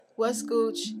What's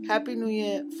Gooch? Happy New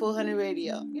Year, 400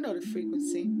 Radio. You know the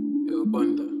frequency. Yo,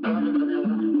 Bunda.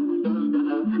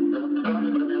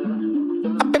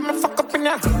 I bet me fuck up in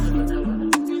ya.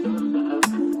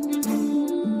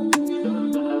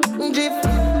 Jeep.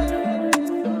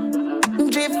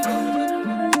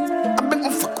 I bet me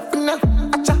fuck up in ya.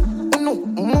 Acha, no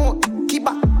more. Keep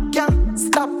back, can't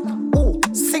stop. Oh,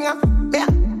 singer, yeah,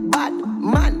 bad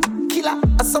man, killer.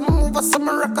 Some move, some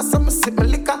rock, some sip my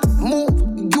liquor. Move,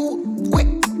 you quick.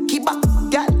 Keep back,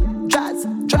 girl, jazz,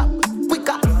 drop,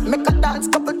 quicker. Make a dance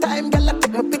couple times, girl, I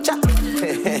take my picture.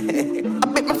 I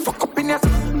bet me fuck up in ya.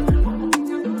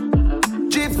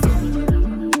 Jeep.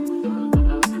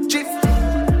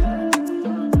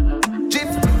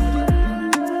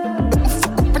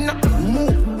 Fuck up in ya.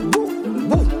 Move,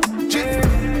 woo, Jeep.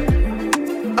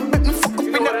 I bet me fuck up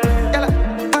in ya.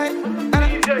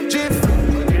 Girl, Jeep.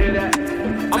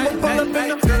 I'ma pull up in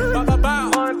the bow.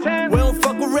 We don't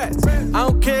fuck with rats. I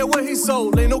don't care what he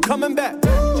sold, ain't no coming back.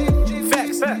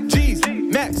 Facts, G's,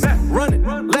 max, running,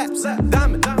 laps,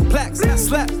 diamond, plaques,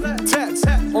 slap, tats,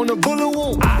 on the bullet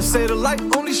wound. They say the light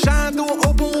only shine through an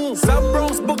open wound. South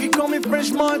Bronx boogie call me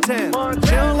French Montana.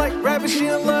 She don't like rabbits, she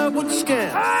in love with the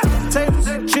scam. Tables,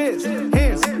 chairs,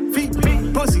 hands, feet,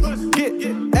 pussy, get,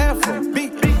 afro,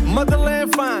 beat,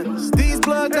 motherland finest. These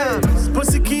blood diamonds,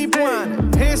 pussy keep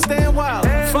whining, hands stand wild,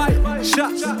 fight,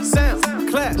 shots, sounds,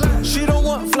 clash. She don't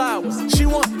want flowers, she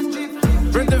want.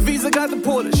 Brenda Visa got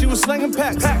deported, she was slanging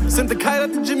packs. Sent the kite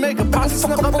out to Jamaica, posse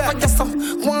snuck her back.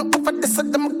 One over this,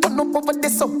 them turn up over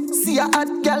this. See a hot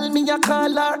girl, me a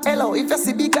call her hello. If you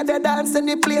see big at the dance and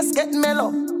the place get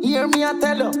mellow, hear me I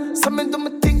tell her. Some do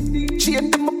me think,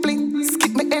 chain them a bling.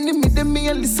 Skip me enemy, them me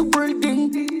a little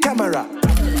building. Camera,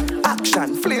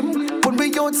 action, flame. When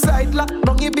we outside, lock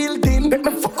down your building. Let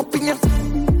me fuck up in ya.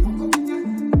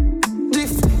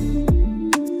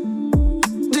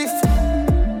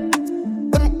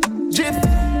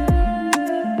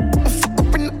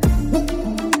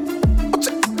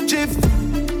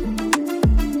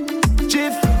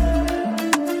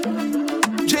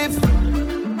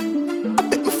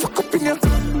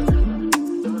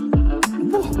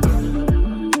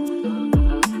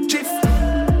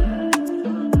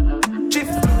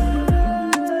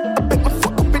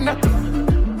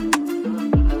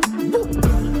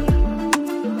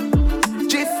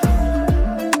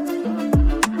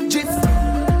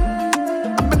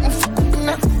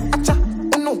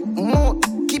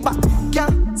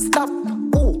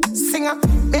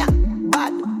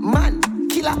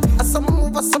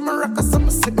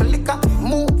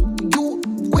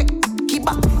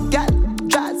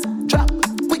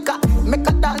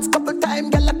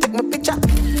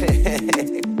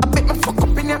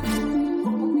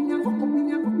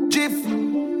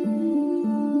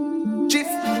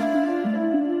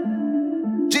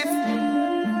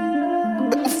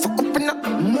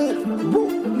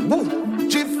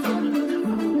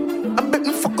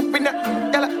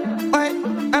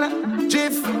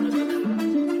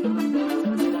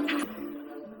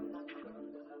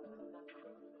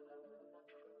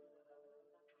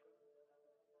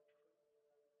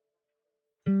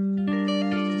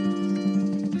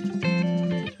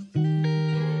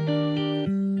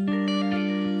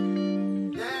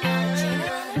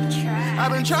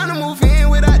 I've been trying to move in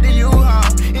without the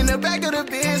U-Haul. In the back of the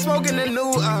Benz, smoking the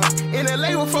new In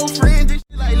LA with 4 friends, this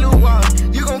shit like Lou Wall.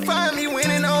 You gon' find me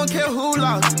winning, I don't care who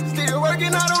lost. Still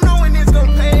working, I don't know when it's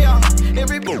gon' pay off.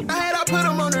 Every book I had, I put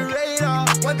them on the radar.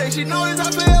 One thing she know is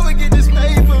I forever get this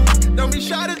paper. Don't be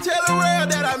shy to tell the world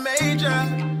that I made ya.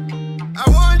 I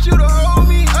want you to hold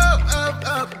me up.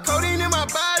 Codeine in my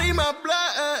body, my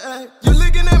blood. You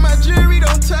looking at my jewelry,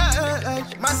 don't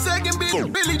touch. My second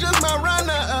bitch, really just my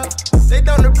runner-up. They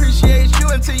don't appreciate you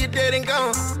until you're dead and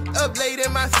gone. Up late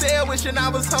in my cell, wishing I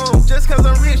was home. Just cause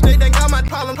I'm rich, they think all my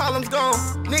problems gone.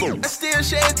 Nigga, I still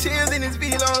shed tears in this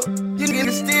V-Long. You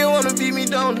niggas still wanna beat me,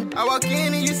 don't it? I walk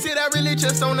in and you sit, I really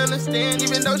just don't understand.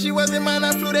 Even though she wasn't mine,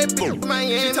 I flew that bitch with my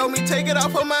hand. She told me take it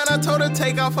off her mind, I told her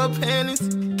take off her panties.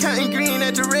 Counting green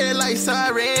at the red light, so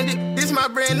I ran it. This my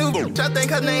brand new bitch, I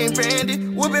think her name Brandy.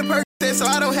 Whooping Percocet, so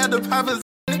I don't have the poppers.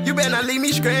 You better not leave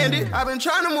me stranded. I've been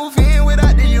trying to move in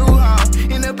without the U-Haul.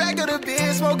 In the back of the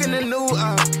Benz, smoking the new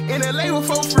In LA with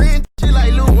 4 friends, shit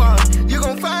like Lou Wall. You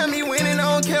gon' find me winning, I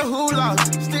don't care who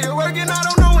lost. Still working, I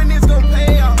don't know when it's gon'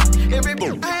 pay off. Every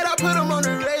I had, I put them on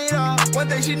the radar. One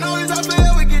thing she know is I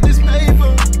forever get this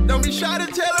paper. Don't be shy to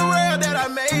tell the world that I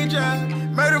made ya.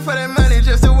 Murder for that money,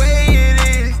 just the way it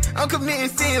is. I'm committing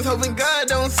committing sins, hoping God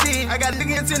don't see. I got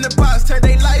niggas in the box, turn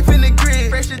their life in the grid.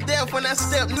 Fresh to death when I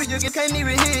step, new you can't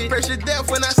even hit. Fresh to death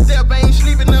when I step, I ain't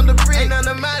sleeping on the bridge. Ain't none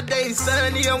of my days,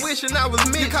 sonny, I'm wishing I was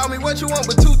me. You call me what you want,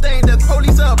 but two things, that's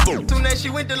police up. Soon as she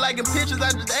went to liking pictures,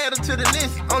 I just add her to the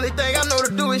list. Only thing I know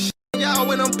to do is y'all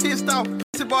when I'm pissed off.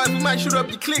 Boys, we might shoot up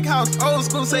your click house. Old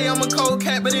school say I'm a cold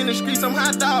cat, but in the streets I'm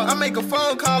hot dog. I make a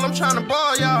phone call, I'm tryna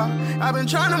ball y'all. I've been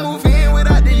tryna move in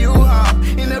without the U-Haul.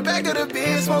 In the back of the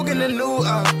Benz, smoking the new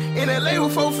in LA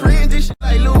with 4 friends, this shit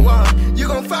like Lou You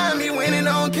gon' find me winning,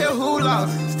 I don't care who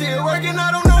lost. Still working,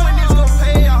 I don't know when this gon'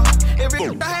 pay off. Every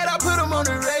I had, I put them on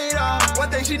the radar. One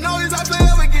thing she knows is I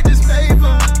forever get this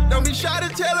paper. Don't be shy to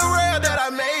tell the world that I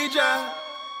made ya.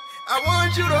 I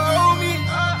want you to hold me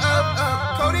up.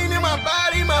 Codeine in my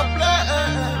body, my blood.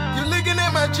 You looking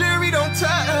at my jewelry, don't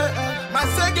touch. My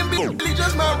second bitch,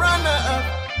 just my runner.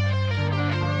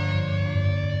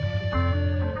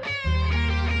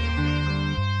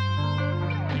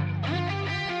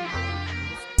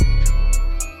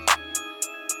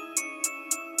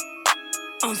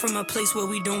 I'm from a place where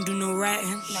we don't do no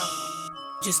ratting. No.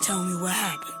 Just tell me what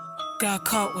happened. Got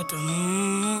caught with the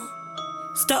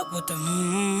stuck with the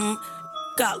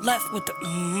got left with the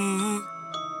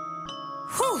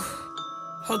Whew.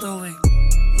 Hold on, wait.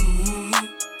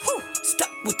 Whew. Stuck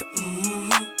with the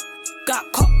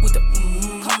got caught with the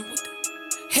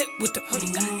hit with the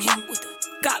got hit with the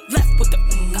got left with the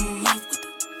got left with the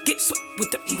get swept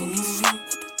with the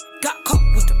got caught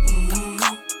with the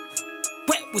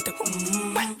wet with the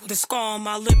wet with the scar on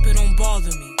my lip, it don't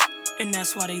bother me. And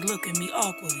that's why they look at me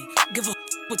awkwardly. Give a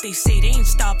what they say, they ain't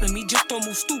stopping me. Just don't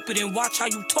move stupid and watch how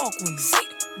you talk with me. Say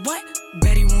it. What?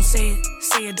 Betty won't say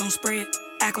it, don't spray it.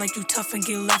 Act like you tough and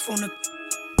get left on the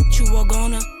you are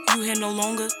gonna, you here no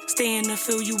longer. Stay in the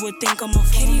field, you would think I'm a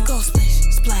kitty go splish,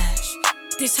 splash.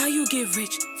 This how you get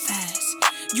rich fast.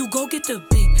 You go get the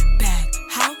big bag.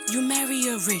 How? You marry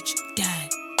a rich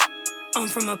dad. I'm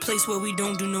from a place where we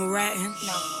don't do no ratting.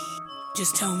 No.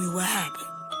 Just tell me what happened.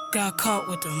 Got caught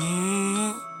with the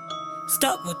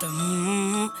stuck with the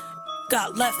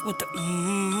got left with the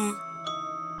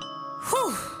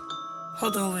Whew.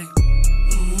 Hold on, wait.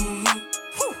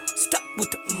 Whew. Stuck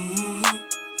with the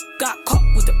got caught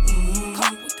with the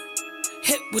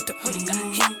hit with the got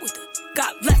hit with the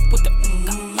got left with the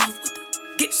got left with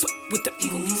the get swept with the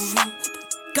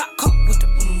got caught with the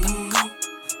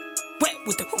wet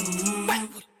with the wet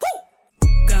with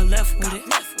it. Got left with it.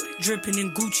 Dripping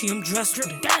in Gucci, I'm dressed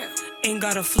with it. Damn. Ain't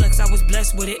got a flex, I was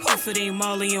blessed with it. If it ain't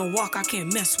Molly and walk, I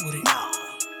can't mess with it.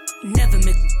 Never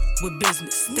mix with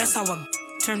business. That's how I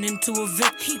turned into a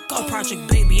Vic. A project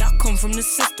baby, I come from the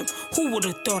system. Who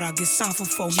would've thought I'd get signed for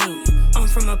 4 million? I'm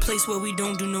from a place where we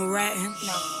don't do no ratting.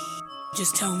 No.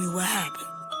 Just tell me what happened.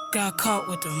 Got caught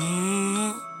with the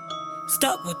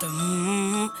stuck with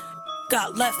the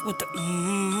got left with the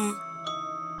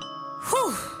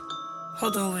Whew.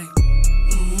 Hold on, wait.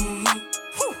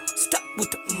 Whew. Stuck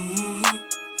with the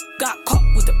got caught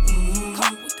with the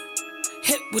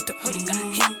hit with the got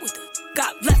hit with the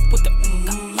got left with the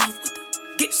got left with the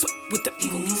get swept with the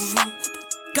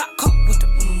got caught with the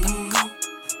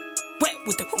wet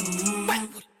with the wet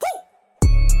with the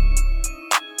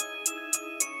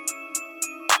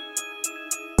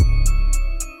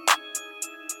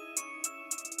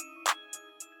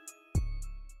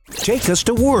Take us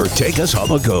to work. Take us on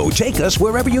the go. Take us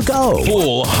wherever you go.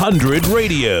 Full 100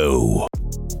 Radio.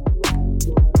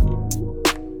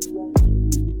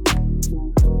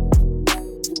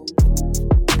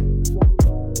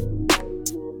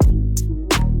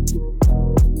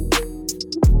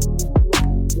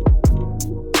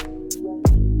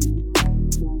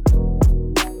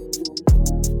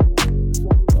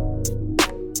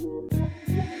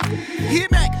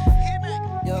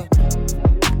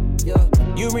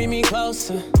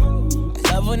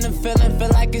 I love when the feeling feel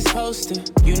like it's supposed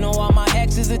to. You know all my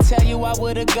exes will tell you I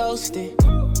would've ghosted.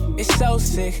 It's so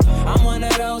sick, I'm one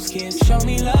of those kids. Show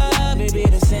me love, it be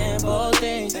the simple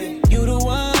things. You the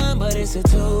one, but it's a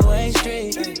two-way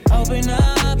street. Open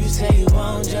up, you say you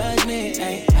won't judge me.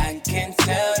 Ay, I can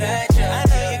tell that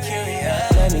you're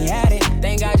curious. Let me at it,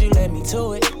 thank God you let me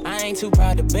to it. I ain't too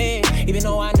proud to beg, even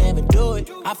though I never do it.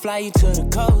 I fly you to the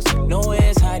coast, nowhere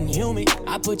it's hot and humid.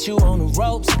 I put you on the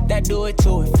ropes, that do it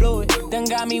to it fluid. Done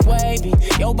got me wavy,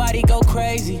 your body go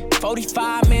crazy.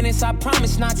 45 minutes, I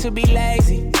promise not to be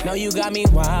lazy. No, you got me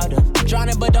wilder,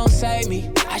 drowning but don't save me.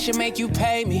 I should make you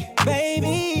pay me,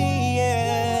 baby,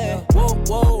 yeah. Whoa,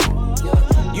 whoa,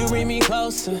 yeah. You bring me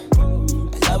closer.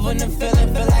 I love when the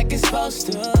feeling feel like it's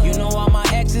supposed to. You know all my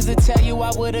exes will tell you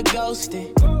I would've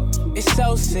ghosted. It's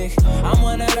so sick. I'm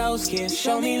one of those kids.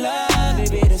 Show me love, it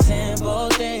be the simple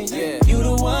things. Yeah. You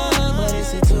the one, but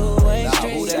it's a two-way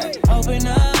street. Open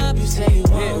up, you say you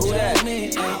won't judge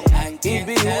me. I can't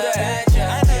tell that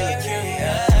you're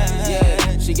curious.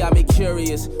 Yeah, she got me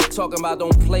curious. Talking about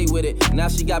don't play with it. Now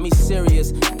she got me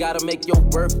serious. Gotta make your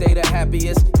birthday the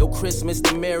happiest, your Christmas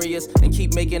the merriest, and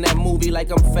keep making that movie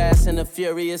like I'm Fast and the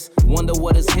Furious. Wonder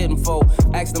what it's hitting for.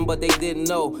 Asked them, but they didn't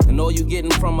know. And all you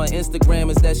getting from her Instagram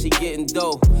is that she getting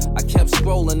dough. I kept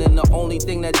scrolling, and the only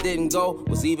thing that didn't go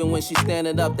was even when she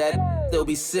standing up, that still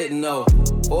be sitting though.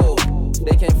 Oh,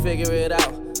 they can't figure it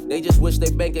out. They just wish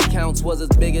their bank accounts was as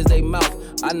big as they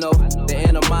mouth. I know the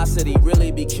animosity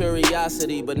really be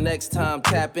curiosity, but next time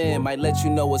tap in, might let you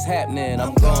know what's happening.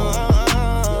 I'm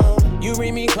gone. You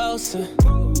bring me closer.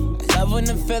 I love when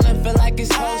the feeling feel like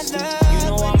it's hosted. You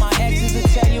know all my exes will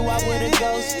tell you I would've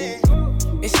ghosted.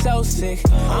 It's so sick.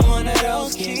 I'm one of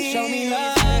those kids. Show me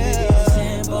love, it be the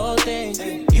simple things.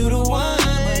 You the one,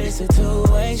 but it's a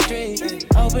two-way street.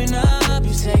 Open up,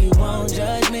 you say you won't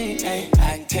judge me.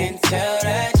 I can tell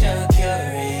that you're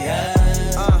curious.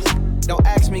 Don't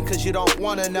ask me cause you don't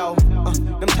wanna know.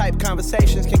 Them type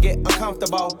conversations can get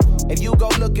uncomfortable. If you go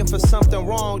looking for something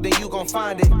wrong, then you gon'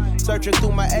 find it. Searching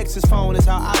through my ex's phone is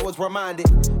how I was reminded.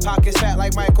 Pockets fat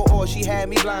like Michael or she had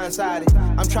me blindsided.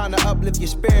 I'm trying to uplift your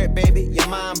spirit, baby, your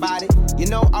mind, body. You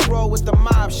know I roll with the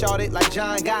mob, shorted like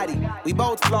John Gotti. We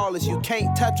both flawless, you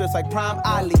can't touch us like Prime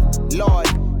Ali. Lord,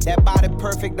 that body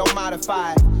perfect, don't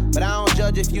modify it. But I don't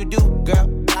judge if you do, girl,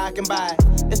 I can buy it.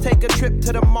 Let's take a trip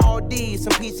to the Maldives,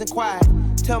 some peace and quiet.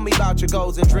 Tell me about your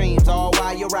goals and dreams, all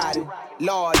while you're riding.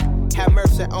 Lord, have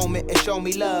mercy on me and show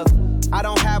me love. I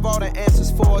don't have all the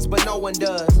answers for us, but no one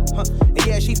does. And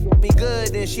yeah, she f***ed me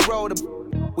good, and she rolled a...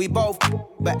 We both,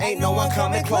 but ain't no one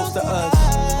coming close to us.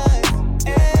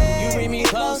 You bring me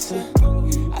closer.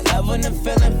 I love when the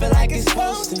feeling feel like it's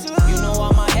supposed to. You know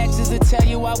all my exes will tell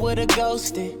you I would've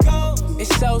ghosted.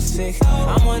 It's so sick.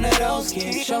 I'm one of those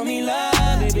kids. Show me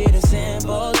love, it be the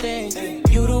simple things.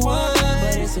 You the one,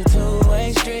 but it's a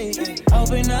two-way street.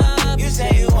 Open up, you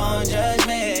say you won't judge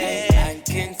me. I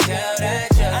can tell that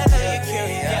you're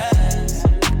curious.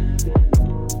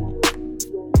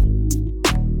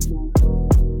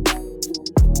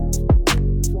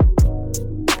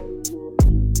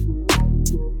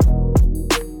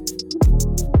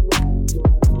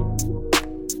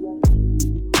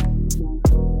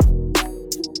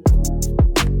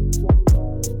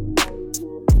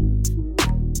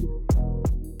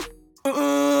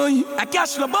 I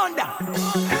cash the bunda.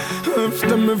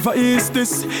 After me vice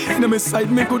this, in my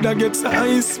side me coulda get some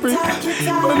ice spring.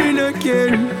 But me not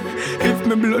care if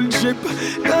me blood drip.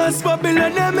 Cause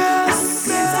Babylon AMAYSS.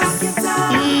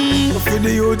 For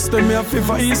the youths them me have to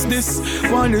vice this.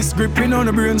 One is gripping on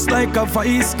the brains like a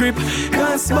vice grip.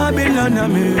 Cause Babylon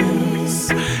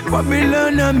AMAYSS.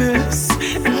 Babylon AMAYSS.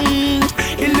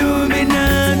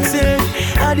 Illuminati.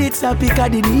 At the topic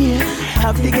of the day,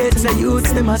 have to get the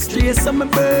youths them astray, so me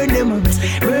burn them out,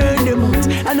 burn them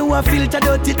out. I know I filter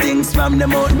dirty things from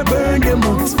them out, me burn them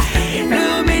out.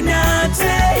 Illuminati.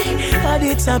 At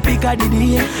the topic of the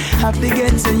day, have to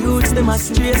get the youths them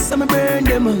astray, so me burn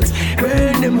them out,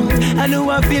 burn them out. I know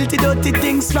I filter dirty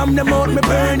things from them out, me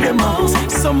burn them out.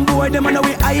 Some boy them on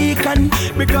we icon,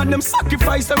 because them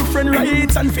sacrifice them friend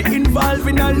rights and fi involve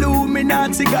in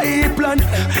Illuminati guy plan.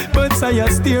 But I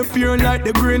stay pure like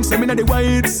the grain, so me not the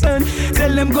white sun.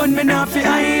 Tell them gun me not fi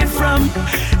hide from.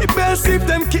 It best if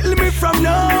them kill me from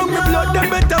now. Me blood them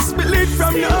better spill it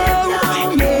from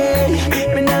now.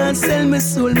 Yeah, me not sell my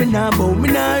soul, me not bow, me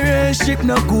not worship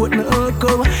no goat, no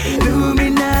cow.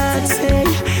 Illuminati,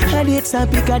 at the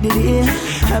topic of the day,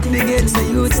 have to get the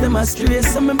youths them astray,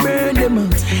 so me burn them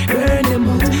out, burn them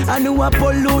out. I know I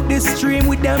pollute the stream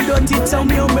with them dirty tongue,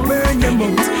 me burn them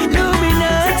out.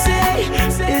 Illuminati.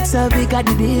 It's a big of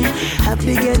the day. Have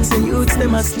to get the youths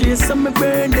them astray, so me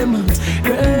burn them out,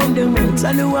 burn them out.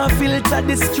 I know I filter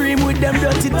the stream with them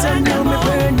dirty tongue, now me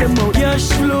burn them out. Cash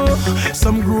flow,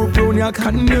 some group round ya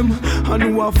condemn. I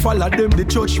know I follow them, the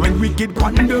church when wicked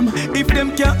pan them. If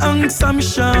them can hang some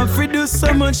shaft, we do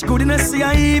so much good, and I see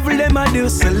how evil them I do,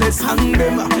 so let's hang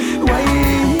them.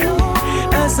 Why?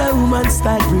 As a woman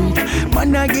start breed,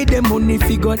 man I give them money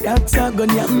fi go doctor gun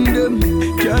yam them.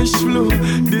 Cash flow,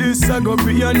 this a go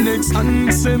be your next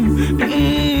anthem.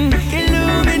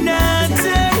 Illuminati,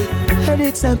 and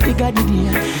it's a big of the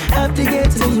day. Have to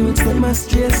get the youths them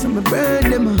astray, so me burn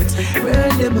them out,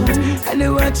 burn them out. And they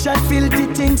watch out filthy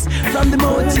things from the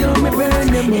mouth, you me burn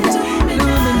them out.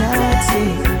 Illuminati.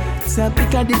 It's a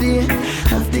pick of the day.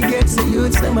 Have to get the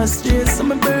youths them astray, so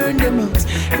me burn them out,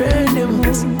 burn them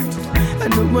out. I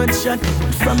know one shot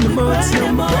from the mouth,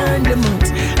 now me burn them out.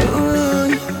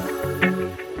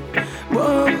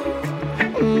 Whoa.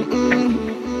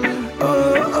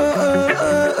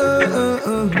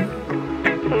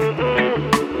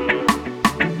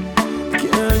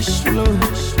 Cash flow.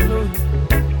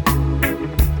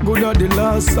 Good at the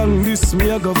last song, this me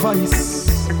a go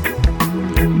vice.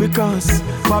 Because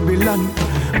Babylon,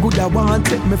 good I want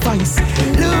take me vice.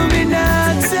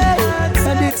 Illuminati,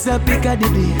 and it's a pick of the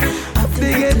day. I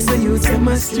forget so you tell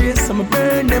my straight, so I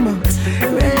burn them out.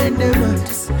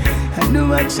 I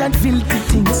know I chat filthy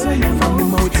things from the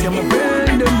mouth, yeah, I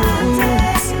burn them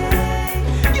out.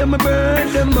 Yeah, I burn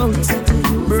them out.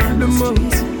 Burn them out.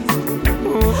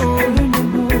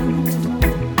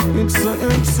 It's so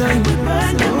exciting.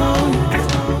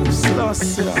 It's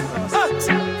lost, yeah.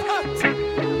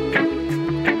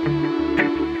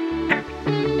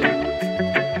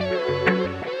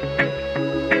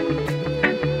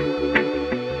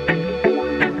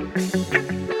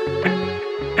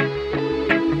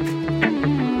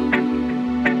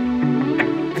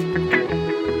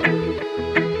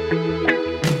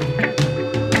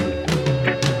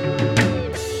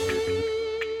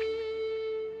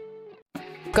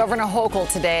 Governor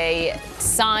Hochul today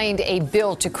signed a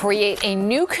bill to create a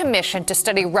new commission to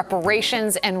study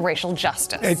reparations and racial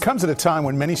justice. It comes at a time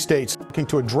when many states are looking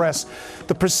to address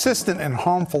the persistent and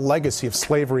harmful legacy of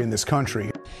slavery in this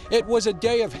country. It was a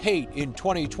day of hate in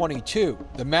 2022,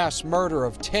 the mass murder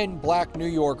of 10 black New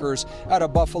Yorkers at a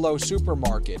Buffalo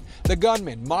supermarket, the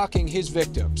gunman mocking his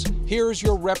victims. Here's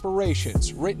your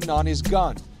reparations written on his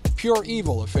gun. Pure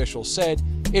evil, officials said.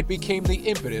 It became the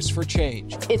impetus for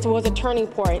change. It was a turning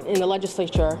point in the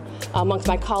legislature amongst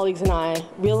my colleagues and I,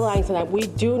 realizing that we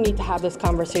do need to have this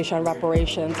conversation on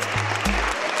reparations.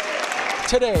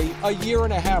 Today, a year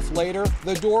and a half later,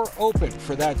 the door opened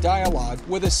for that dialogue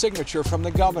with a signature from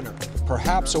the governor,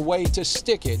 perhaps a way to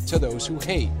stick it to those who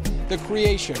hate. The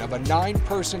creation of a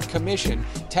 9-person commission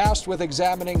tasked with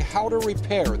examining how to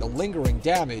repair the lingering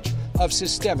damage of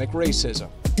systemic racism.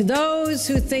 To those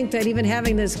who think that even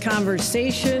having this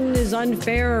conversation is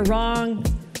unfair or wrong,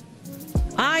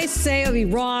 I say it would be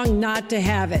wrong not to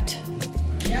have it.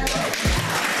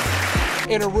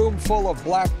 In a room full of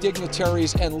black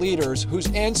dignitaries and leaders whose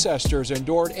ancestors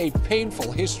endured a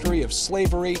painful history of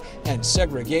slavery and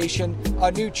segregation,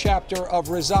 a new chapter of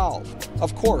resolve.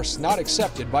 Of course, not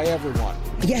accepted by everyone.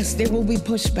 Yes, there will be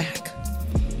pushback,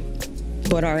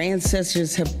 but our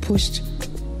ancestors have pushed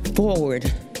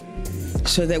forward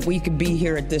so that we could be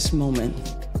here at this moment.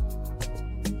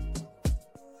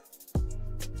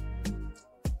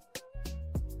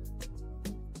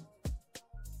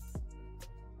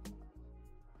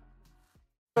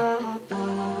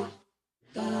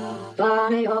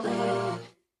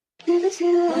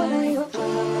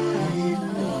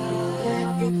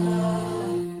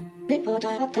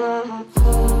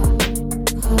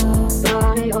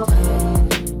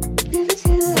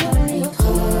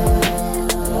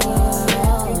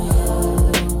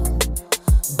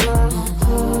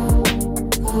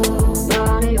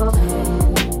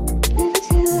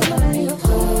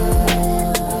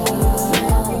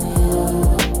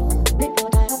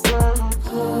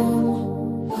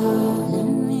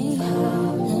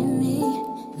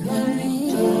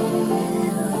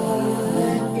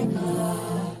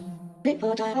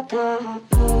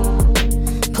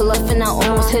 Pull up and I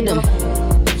almost hit him.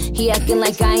 He acting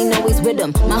like I ain't always with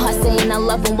him. My heart saying I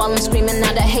love him while I'm screaming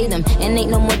out I hate him. And ain't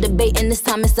no more debating, this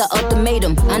time it's an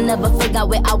ultimatum. I never forgot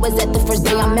where I was at the first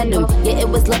day I met him. Yeah, it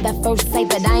was love at first sight,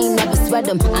 but I ain't never sweat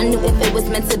him. I knew if it was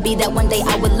meant to be that one day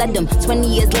I would let him. 20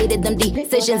 years later, them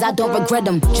decisions, I don't regret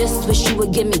them. Just wish you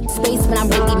would give me space when I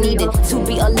really need it. To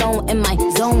be alone in my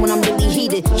zone when I'm really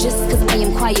heated. Just cause I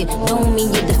am quiet, don't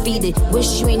mean you're defeated.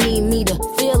 Wish you ain't need me to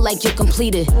feel like you're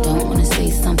completed. Don't wanna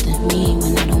say something mean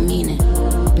when I don't mean it.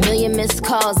 Million missed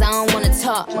calls, I don't wanna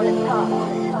talk.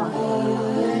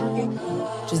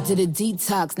 Just did a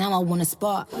detox, now I wanna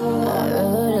spark. I wrote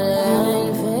a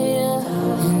line for you,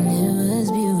 and it was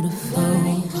beautiful. I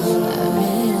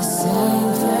made a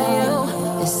sign for you,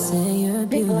 they say you're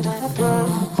beautiful.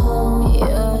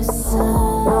 You're so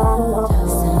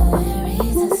very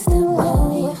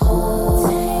irresistible.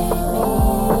 Take me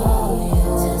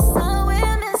to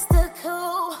somewhere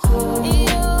mystical.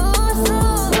 You're so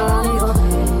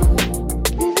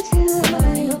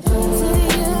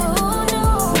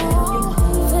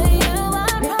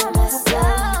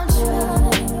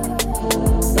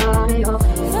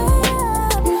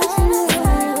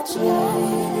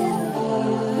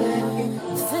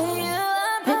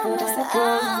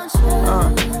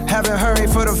Haven't hurried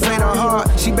for the faint of heart.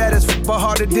 She bad as fuck, but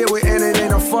hard to deal with, and it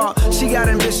ain't her fault. She got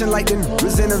ambition like the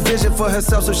was in a vision for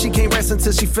herself, so she can't rest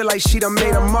until she feel like she done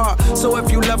made a mark. So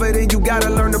if you love her, then you gotta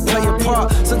learn to play your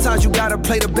part. Sometimes you gotta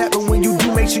play the bet, but when you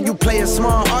do, make sure you play it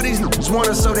smart. All these niggas want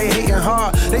her, so they hating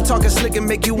hard. They talking slick and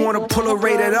make you wanna pull a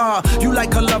rated R. You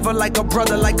like her lover, like a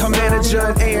brother, like her manager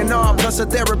and A&R. Plus a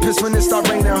therapist when it start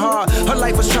raining hard. Her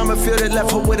life was trauma-filled, it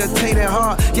left her with a tainted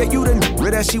heart. Yeah, you done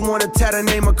with that she wanna tat her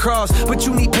name across. But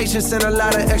you need patience and a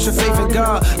lot of extra faith in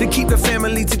God to keep the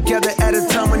family together at a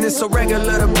time when it's so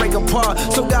regular to break apart.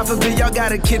 So God forbid y'all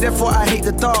got a kid, therefore I hate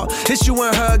the thought. It's you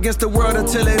and her against the world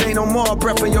until it ain't no more.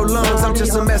 Breath in your lungs, I'm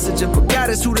just a messenger, but God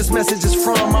is who this message is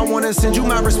from. I wanna send you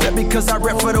my respect because I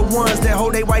rep for the ones that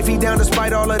hold they wifey down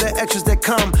despite all of the extras that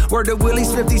come. Word to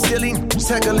Willie's 50 silly,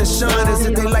 Heckle and Sean, as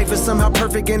if their life is somehow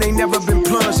perfect and they never been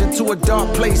plunged into a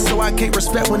dark place, so I can't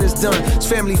respect when it's done. It's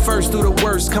family first through the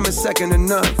worst, coming second to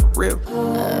none, for real. I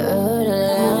wrote a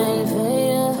line for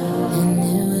you, and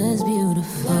it was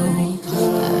beautiful. I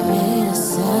made a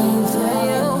song for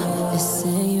you, they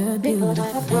say you're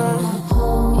beautiful.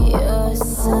 You're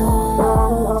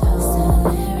so just a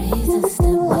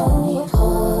irresistible.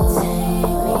 Take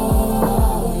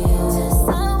me to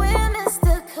somewhere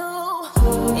mystical.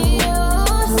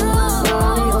 You're so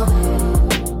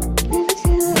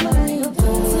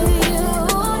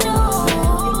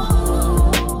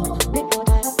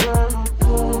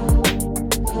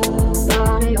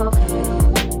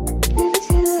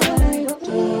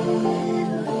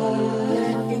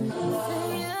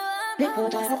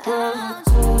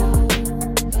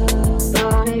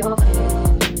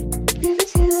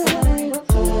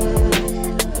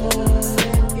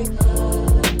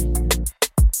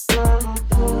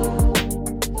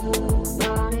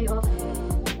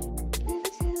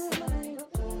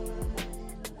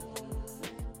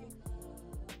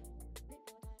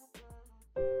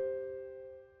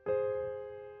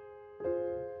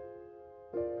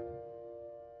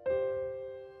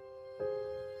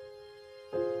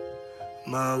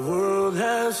My world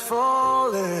has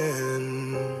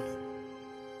fallen.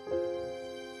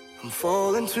 I'm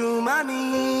falling to my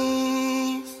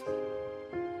knees.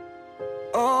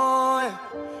 Oh, yeah.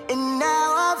 And now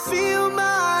I feel my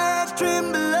hands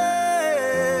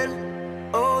trembling.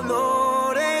 Oh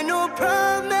Lord, ain't no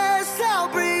promise I'll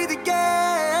breathe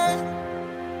again.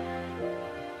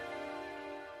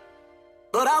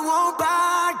 But I won't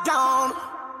back down.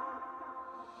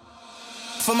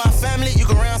 For my family, you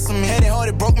can ransom me. Had it hard,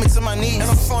 it broke me to my knees. And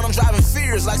on the phone, I'm driving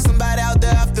fears like somebody out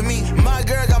there after me. My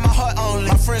girl got my heart only.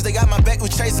 My friends, they got my back, we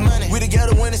chase money. We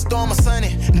together when it's storm or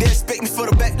sunny. They expect me for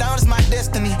the back down, it's my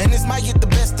destiny. And this might get the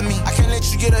best of me. I can't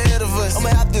let you get ahead of us. I'ma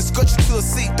have to escort you to a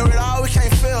seat. Through it all, we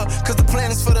can't fail, cause the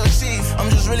plan is for the achieve. I'm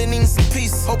just really needing some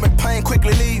peace, hoping pain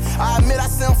quickly leave. I admit I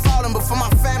see I'm falling, but for my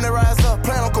family rise up.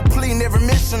 Plan on completing every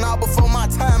mission all before my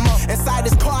time up. Inside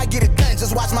this car, I get it done,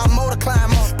 just watch my motor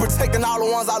climb up. Protecting all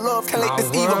the ones I love, can't let this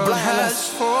evil blind us.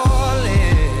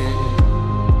 Falling.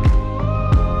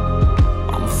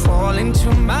 I'm falling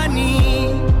to my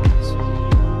knees.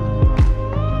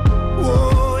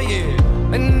 Whoa,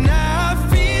 yeah. And now I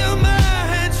feel my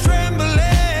hands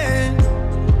trembling.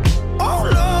 Oh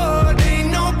Lord,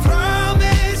 ain't no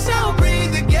promise I'll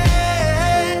breathe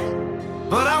again.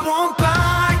 But I won't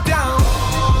back down.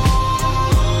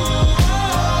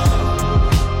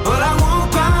 But I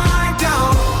won't back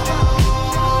down.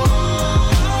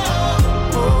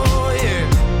 Oh yeah.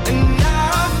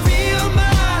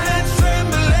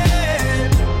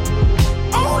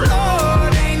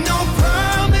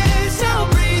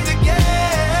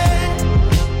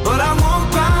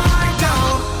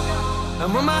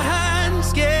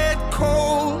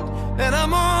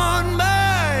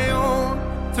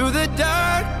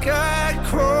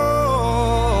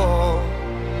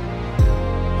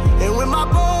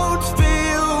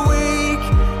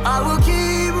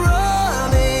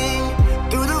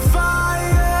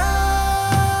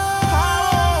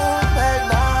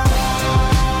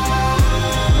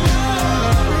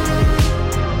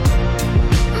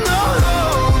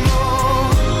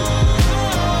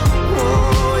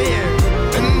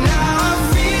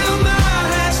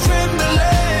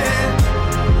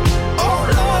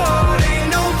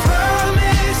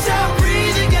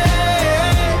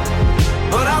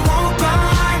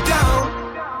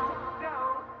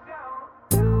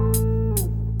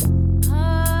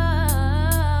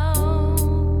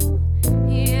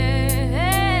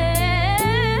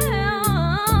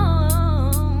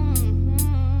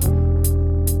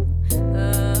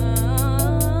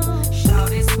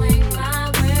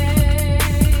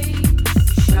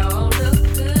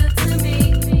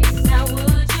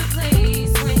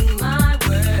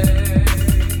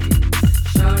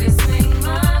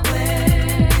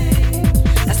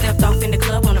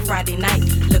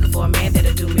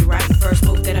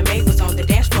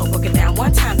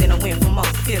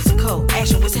 pole.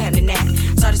 Action was happening now.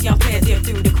 Saw this young player dip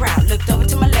through the crowd. Looked over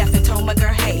to my left and told my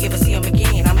girl, hey, if I see him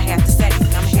again, I'ma have to say.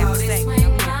 Shawty,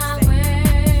 swing my way.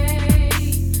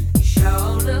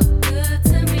 Sure look good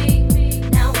to me.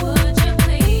 Now would you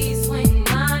please swing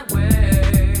my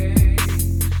way?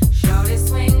 Shawty,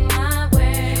 swing my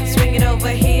way.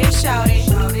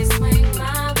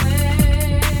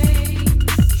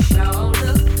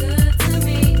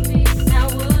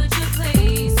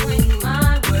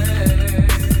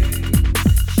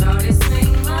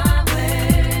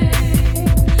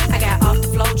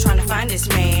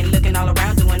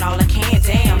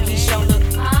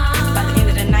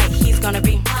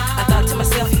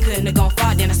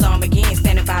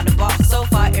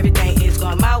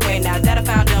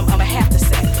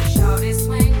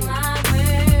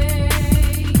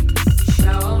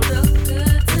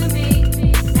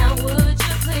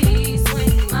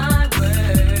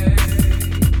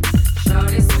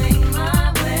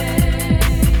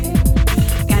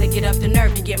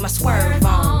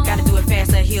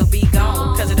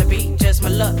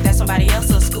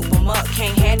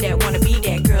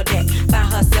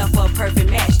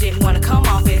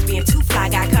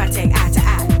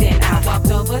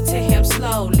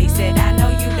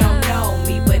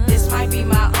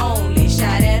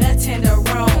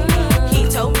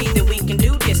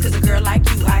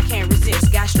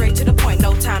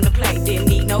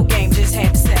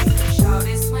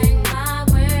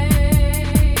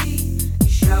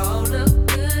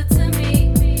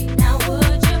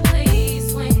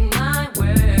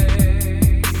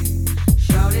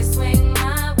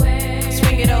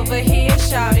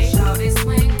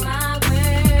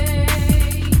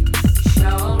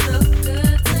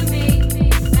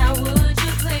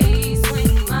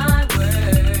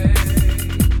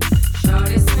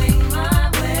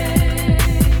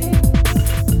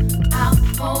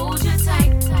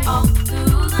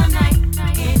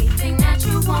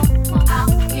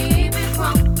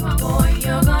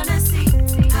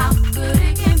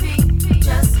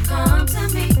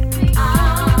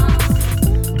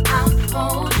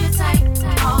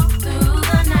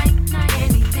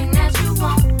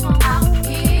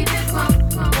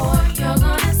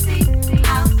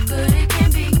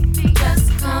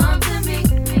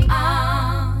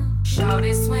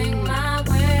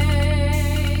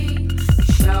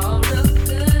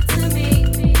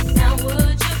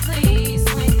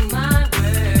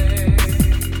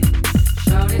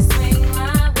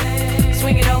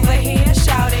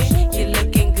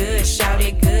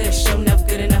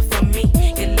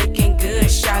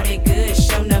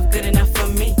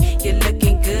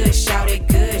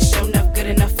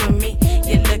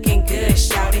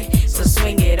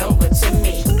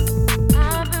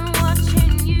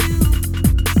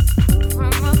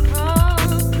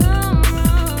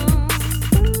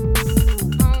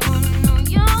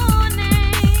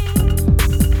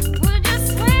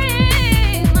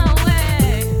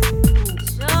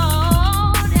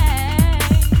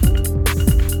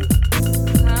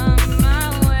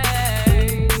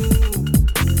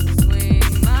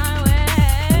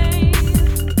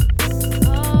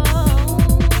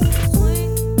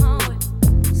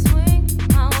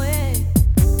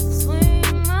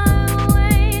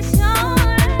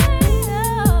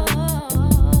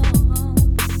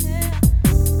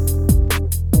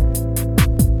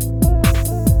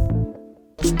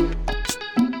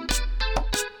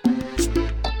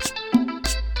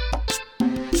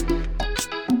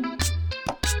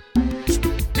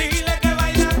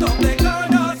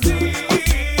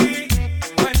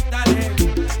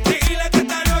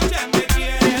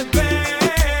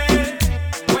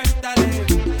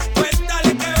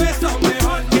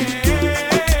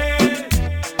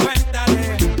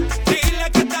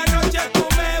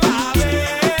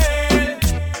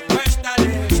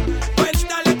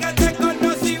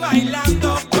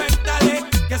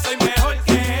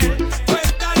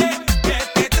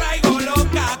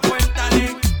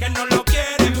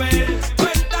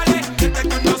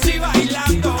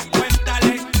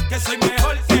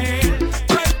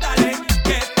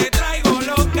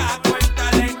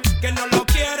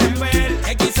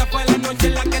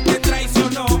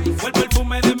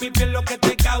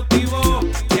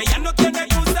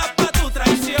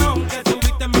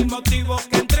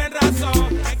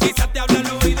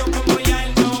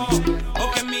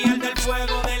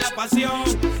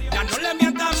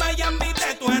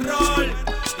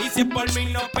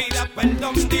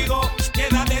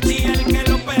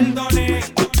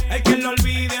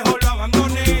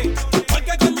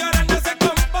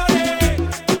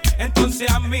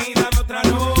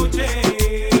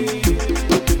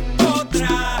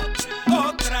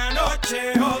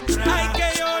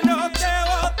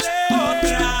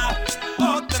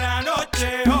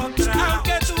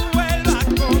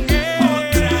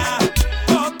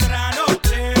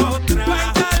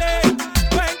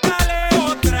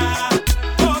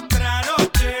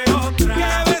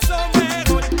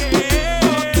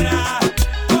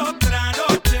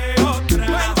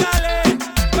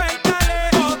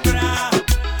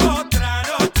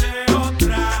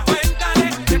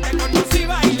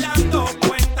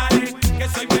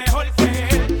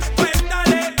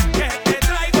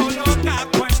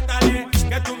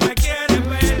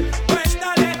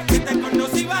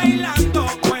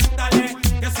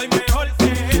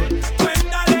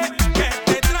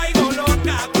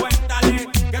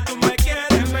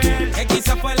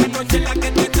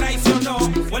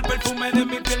 perfume de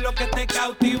mi piel lo que te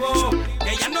cautivó.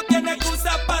 Que ya no tiene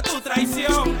excusa pa' tu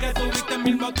traición. Que tuviste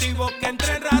mil motivos que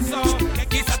entre en razón. Que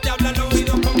quizás te habla al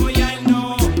oído como ya él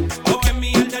no. O que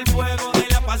miel del fuego de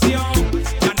la pasión.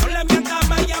 Ya no le mientas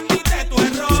más y admite tu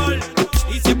error.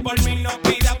 Y si por mí no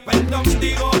pidas perdón,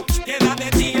 digo, queda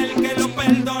de ti el que lo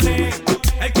perdone.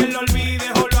 El que lo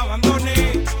olvide o lo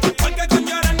abandone. Porque con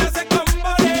llorar no se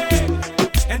compone.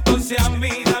 Entonces a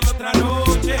mí dame otra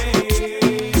noche.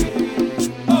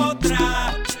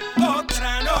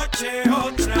 Otra noche,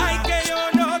 otra. Ay, que yo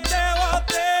no te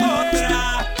bote.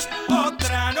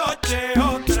 Otra noche,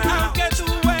 otra. Aunque tú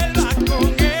vuelvas con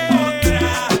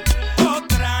él.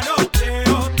 Otra noche,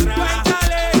 otra.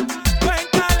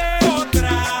 Cuéntale,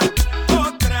 otra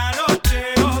noche,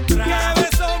 otra. Que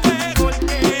beso mejor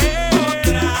que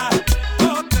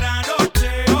otra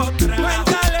noche, otra.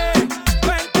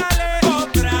 Cuéntale,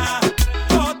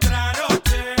 otra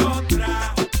noche, otra.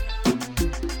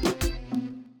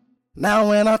 Now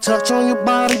when I touch on your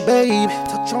body, babe,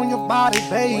 touch on your body,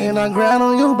 babe. When I grind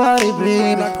on your body,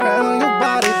 babe, I grind on your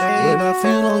body, babe. When I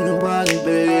feel on your body,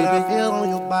 babe, I feel on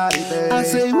your body, babe. I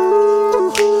say,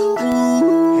 ooh,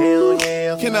 ooh, hell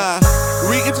yeah. Can I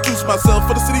reintroduce myself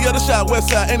for the city of the shot, west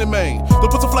side and the main? Don't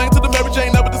put some flame to the Mary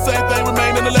Jane, never the same thing,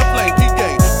 remain in the left lane, peep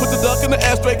game. Put the duck in the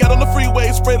ashtray, got on the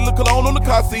freeway, sprayed a little cologne on the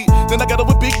car seat. Then I got up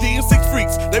with Big D and 6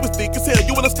 freaks. They was thick as hell,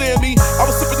 you understand me? I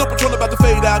was sipping up Patron about to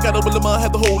fade out. Got up with Lamar,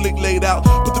 had the whole lick laid out.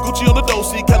 Put the Gucci on the dough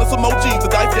sheet, counted some OGs. The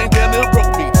dice game down there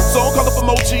broke me. So I'm calling for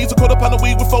more cheese. A quarter pound of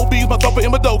weed with 4 B's, my thumper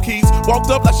in my dough keys.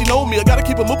 Walked up like she know me, I gotta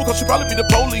keep her moving cause she probably be the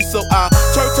police. So I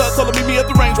church her, told her meet me at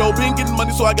the Range Road. Been getting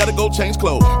money so I gotta go change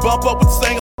clothes. Bump up with the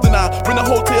same then I rent a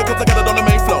hotel cause I got it on the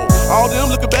main floor. All them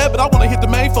looking bad, but I wanna hit the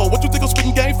main floor. What you think I'm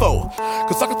spitting game for?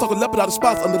 Cause I can talk a leopard out of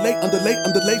spots. Underlay,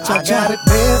 cha-cha. I got it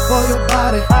bad for your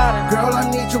body. Girl,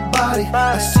 I need your body.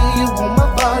 I see you on my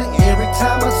body. Every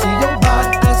time I see your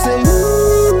body, I say,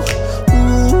 ooh,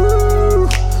 ooh,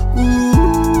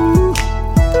 ooh.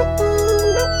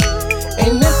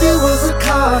 And if it was a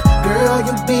car, girl,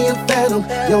 you'd be a phantom.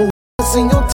 Your ass and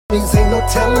your titties, ain't no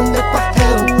telling if I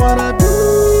had them. What I do,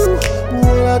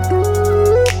 what I do,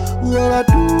 what I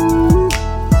do.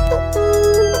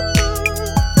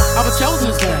 I was chosen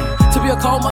this game to be a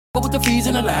cold motherfucker with the fees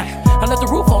in the lag. I let the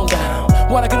roof on down.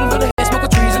 While I get a little head, smoke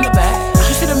trees in the back.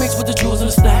 You should have mixed with the jewels and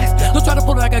the stacks. Don't try to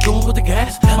pull it like I goons with the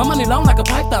gas. My money long like a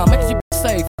python, makes you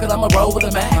safe, cause I'ma roll with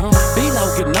a Mac.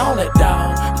 B-Lo getting all that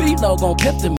dog. B-Lo gon'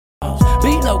 pimp them balls.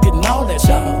 B-Lo getting all that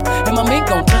show. And my mink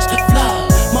gon' touch the floor.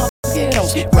 Motherfucker, yeah,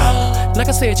 don't get raw. Like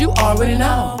I said, you already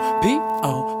know.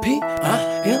 P-O-P-I-M-P.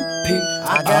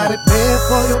 I got it bad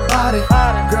for your body.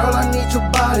 Girl, I need your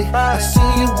body. I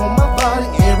see you on my body.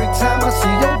 Every time I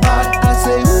see your body, I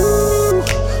say, ooh,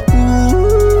 ooh,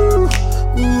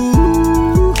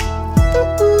 ooh.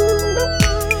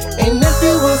 And if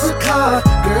it was a car,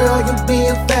 girl, you'd be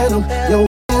a phantom. Your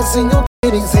ass and your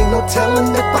titties, ain't no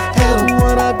telling if I had them.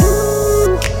 What I do,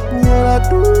 what I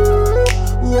do,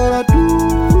 what I do.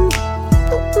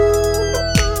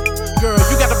 Girl,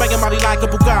 you got a banging body like a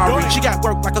Bulgari. She got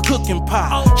work like a cooking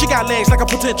pot. She got legs like a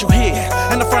potential hit,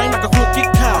 and a frame like a crooked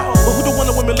cow. But who the one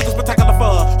that women looking spectacular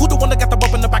for? Who the one that got the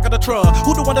bump in the back of the truck?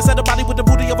 Who the one that said the body with the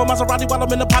booty of a Maserati while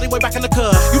I'm in the potty way back in the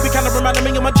cut? You be kinda reminding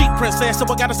me of my Jeep princess, so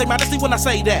I gotta say modesty when I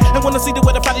say that. And when I see the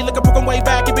way the fatty looking broken way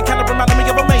back, you be kinda reminding me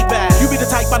of a Maybach. You be the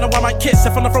type I know I might kiss,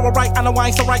 if I'm the throw a right, I know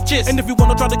I ain't so righteous. And if you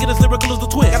wanna try to get as lyrical as the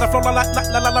twist, gotta flow like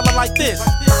this.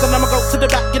 Then I'ma go to the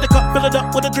back, get a cup, fill it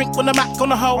up with a drink when I'm back on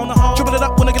the hoe. Triple it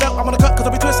up when I get up, I wanna cut cause I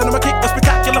be twisting, I'ma kick a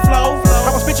spectacular flow. I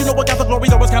was bitch, you know what got the glory,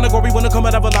 always kinda gory when it come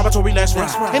out of a laboratory, let's ride.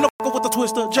 Ain't no fucker with the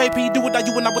twister, JP, do it now,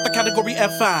 you and I with the category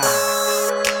F5.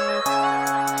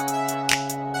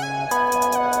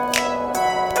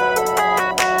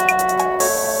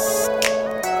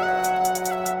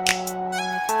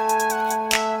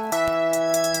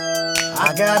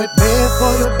 I got it bad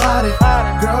for your body.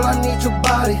 Girl, I need your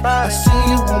body. I see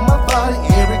you on my body.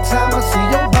 Every time I see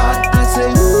your body, I say,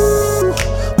 ooh,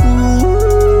 ooh,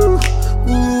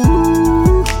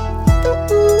 ooh.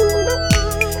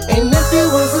 And if it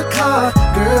was a car,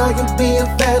 girl, you'd be a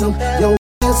phantom. Your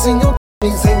ass and your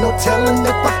titties, ain't no telling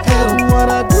if I had them. What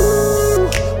I do,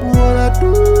 what I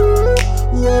do,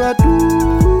 what I do.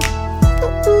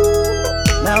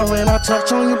 Now when I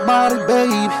touch on your body,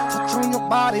 babe, touch on your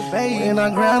body, babe. When I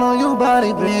grind on your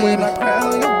body, babe, when I grind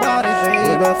on your body, babe.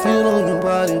 When I feel on your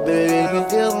body, babe, I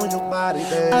feel on your body,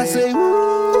 babe. I say,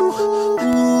 ooh,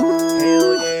 ooh,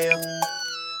 hell yeah.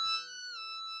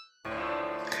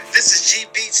 This is G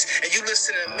Beats, and you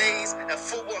listen to AMAYSS at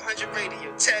 4100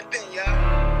 Radio. Tap in, y'all.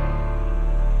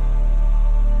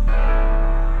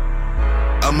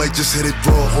 I might just hit it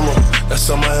raw, hold on, that's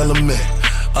on my element.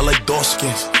 I like dark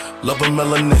skins, love a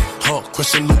melanin. Heart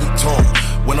crushing Louis Vuitton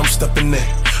when I'm stepping in.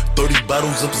 30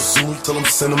 bottles of Zoom till I'm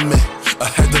sentiment. I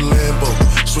had the Lambo,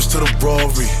 switch to the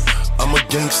Rari. I'm a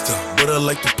gangster, but I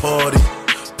like to party.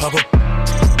 Pop up,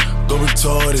 go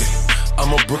retarded.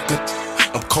 I'm a Brooklyn,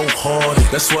 I'm cold-hearted.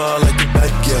 That's why I like the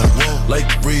back, yeah, like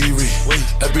Riri.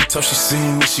 Every time she see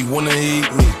me, she wanna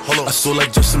eat me. I saw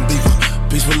like Justin Bieber,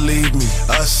 please believe me.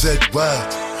 I said, wow,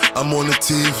 I'm on the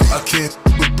TV. I can't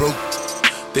with broke,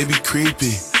 they be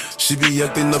creepy. She be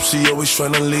acting up, she always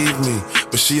tryna leave me.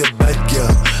 But she a bad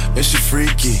girl, and she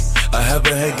freaky. I have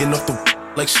her hanging off the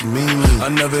like she mean me. I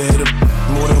never hit her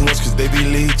more than once cause they be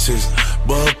leeches.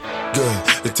 But good,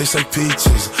 it tastes like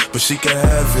peaches. But she can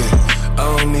have it, I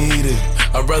don't need it.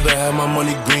 I'd rather have my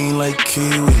money green like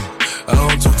kiwi. I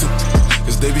don't talk to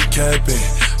cause they be capping.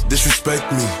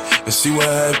 Disrespect me and see what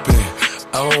happen.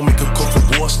 I don't make a call for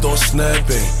war, start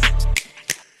snapping.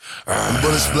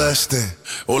 Bullets blasting,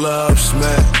 all the ops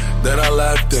mad that I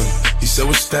laughed him. He said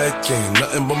we're stacking,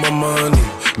 nothing but my money.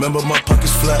 Remember my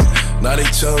pockets flat, now they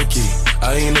chunky.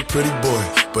 I ain't a pretty boy,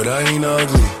 but I ain't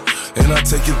ugly. And I'll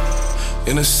take it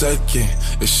in a second.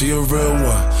 If she a real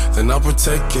one, then I'll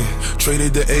protect it.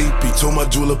 Traded the AP, told my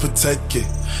jeweler protect it.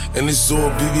 And it's all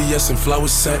BBS and flower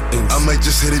settings. I might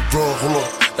just hit it raw, hold on,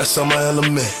 that's on my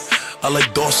element. I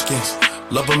like dark skins,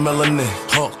 love a melanin.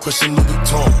 Heart crushing Louis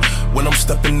Vuitton when I'm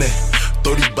stepping in.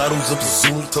 30 bottles of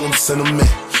Zoom till I'm sentiment.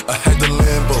 I had the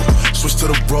Lambo, switch to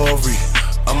the Rari.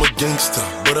 I'm a gangster,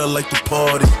 but I like to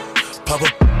party. Pop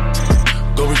up,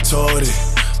 go retarded.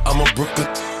 I'm a Brooklyn,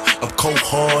 I'm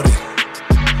cold-hearted.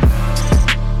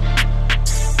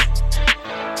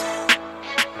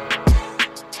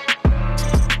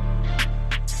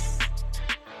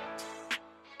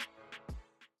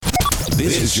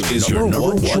 This is your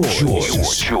number one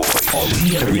choice.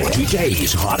 Every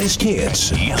today's hottest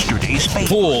hits. Yesterday's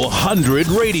Full 100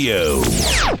 Radio.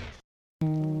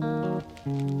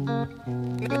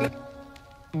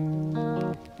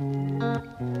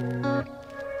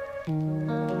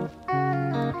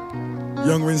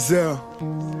 Young Renzel,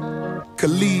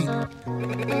 Khalid,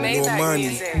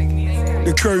 Normani.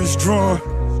 The curtain's drawn,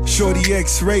 shorty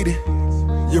X-rated.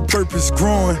 Your purpose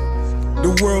growing, the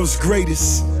world's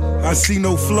greatest. I see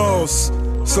no flaws,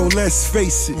 so let's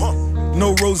face it.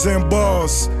 No Roseanne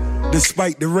bars,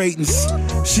 despite the ratings.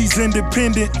 She's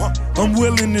independent, I'm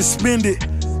willing to spend it.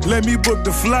 Let me book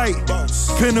the flight,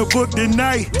 pen a book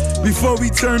tonight. Before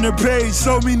we turn the page,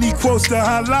 so many quotes to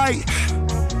highlight.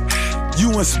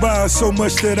 You inspire so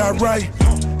much that I write.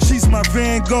 She's my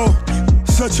Van Gogh,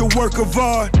 such a work of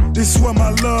art. This is where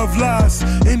my love lies,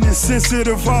 in the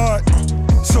sensitive heart.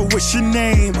 So what's your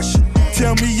name?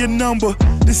 Tell me your number.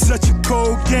 This such a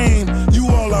cold game. You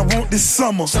all I want this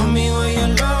summer. Tell me where your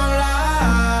love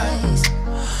lies.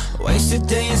 Waste a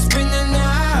day and spend the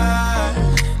night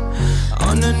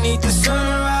underneath the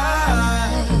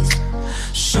sunrise.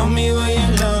 Show me where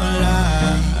your love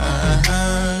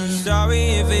lies.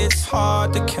 Sorry if it's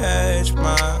hard to catch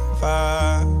my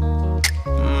vibe.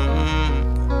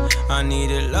 I need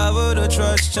a lover to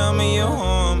trust. Tell me you're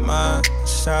on my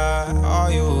side.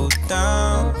 Are you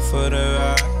down for the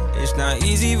ride? It's not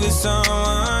easy for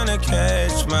someone to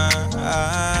catch my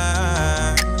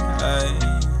eye.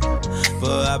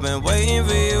 But I've been waiting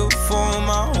for you for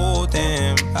my whole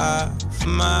damn life,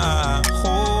 my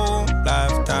whole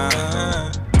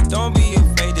lifetime. Don't be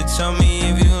afraid to tell me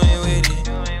if you ain't with it.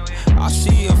 I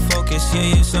see your focus,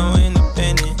 yeah, you're so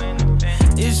independent.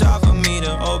 It's hard for me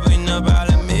to open up, I'll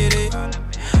admit it.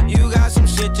 You got some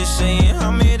shit to say and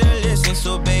I'm here to listen.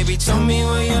 So baby, tell me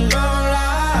where your love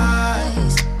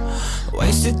lies.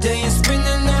 Waste a day and spend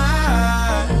the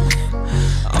night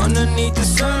underneath the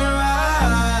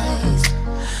sunrise.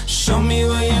 Show me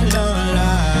where your love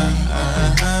lies.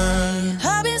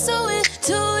 I've been so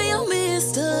into your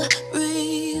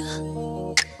mystery.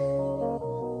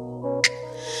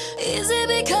 Is it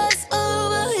because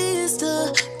of a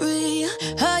history?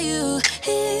 Are you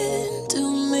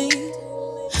into me?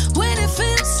 When it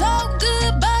feels so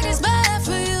good, but it's bad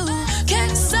for you.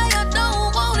 Can't say I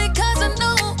don't want it, cause I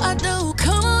know I do.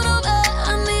 Come on over,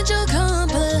 I need your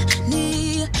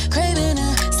company. Craving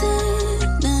a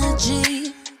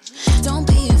synergy. Don't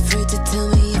be afraid to tell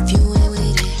me if you ain't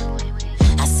with it.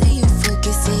 I see you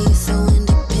focus, yeah, you're so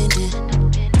independent.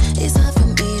 It's hard for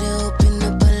me to open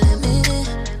up, but let me in.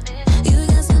 You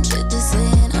got some shit to say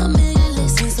and I'm here to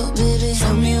listen. So baby,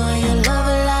 tell me where your love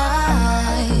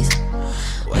lies.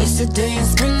 Waste a day and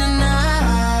spend the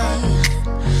night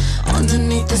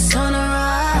underneath the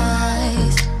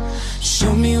sunrise.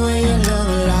 Show me where your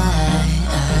love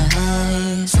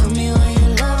lies. Tell me where your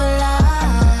love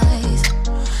lies.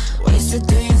 Waste a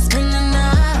day and spend the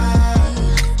night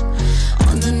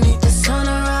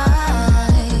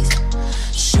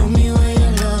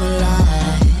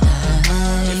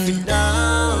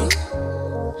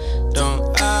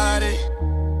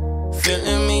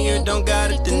Feeling me, you don't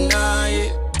gotta deny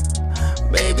it.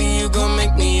 Baby, you gon'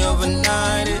 make me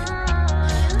overnight it.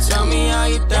 Tell me how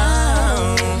you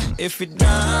down. If you're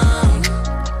down,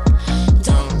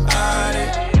 don't hide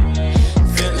it.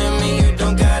 Feeling me, you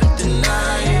don't gotta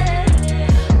deny it.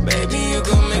 Baby, you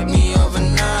gon' make me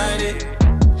overnight it.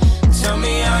 Tell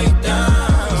me how you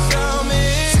down. Tell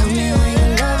me where your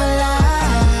love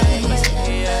lies.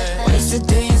 Waste the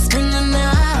day and spend the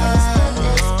night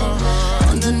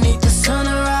underneath the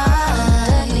sunrise.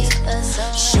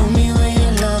 Show me where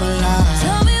your love lies.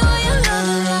 Tell me where your love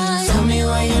lies. Tell me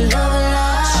where your love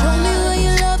lies. Show me where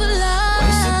your love lies.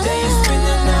 Waste the day and spend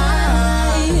the night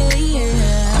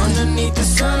underneath the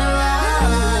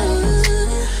sunrise.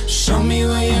 Show me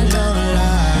where your love lies.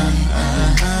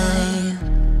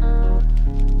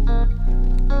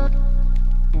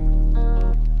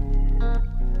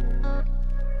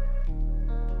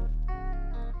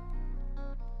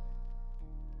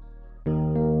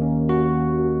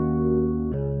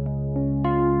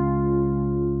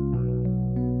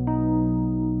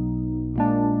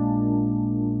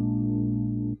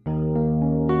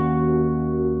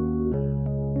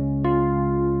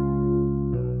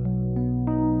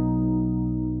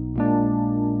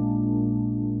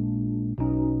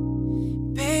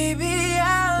 Baby,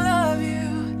 I love you.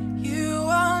 You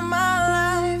are my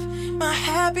life. My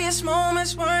happiest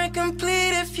moments weren't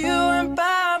complete if you weren't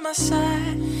by my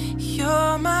side.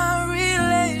 You're my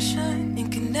relation in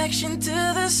connection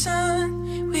to the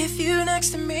sun. With you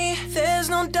next to me, there's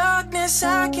no darkness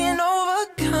I can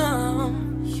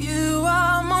overcome. You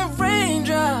are my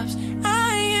raindrops,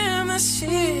 I am the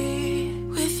sea.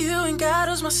 With you and God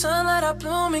who's my sunlight, I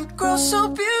bloom and grow so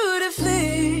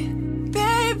beautifully.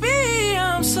 Baby,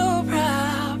 I'm so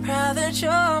proud that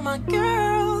you're my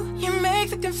girl. You make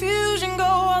the confusion go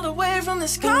all the way from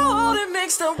this cold. It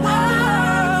makes the world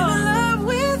I'm in love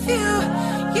with you.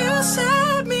 You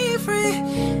set me free.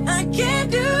 I can't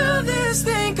do this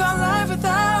thing called life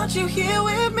without you here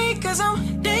with me. Cause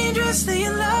I'm dangerously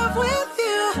in love with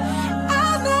you.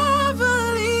 I'll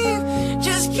never leave.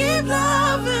 Just keep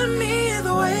loving me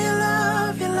the way you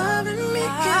love, you're loving me.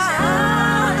 Cause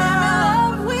I'm in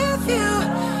love with you.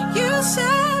 You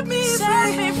set me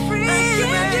free. I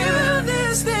can't do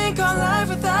this thing called life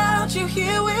without you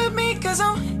here with me. Cause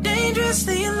I'm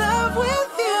dangerously in love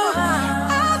with you.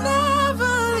 I'll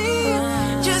never leave.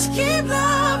 Just keep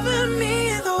loving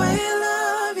me the way you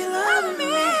love, you're loving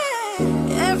me.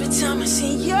 Every time I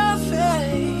see your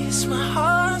face, my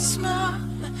heart smiles.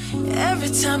 Every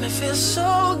time it feels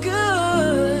so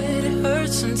good, it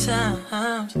hurts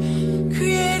sometimes.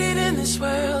 Created in this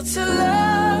world to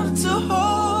love, to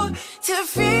hold, to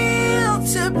feel,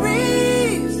 to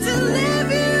breathe, to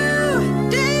live you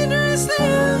dangerously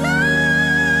in love.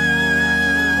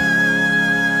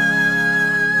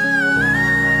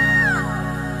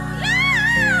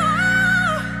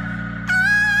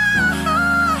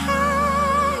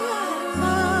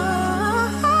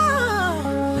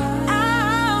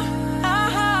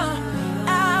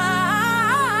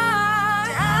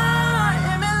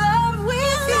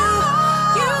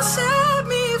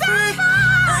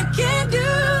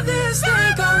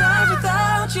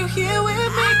 Here with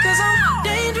me, cause I'm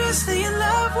dangerously in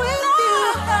love with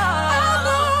you. I'll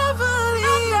never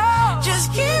leave. Just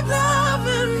keep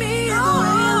loving me the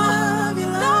way you love,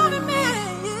 you're loving me.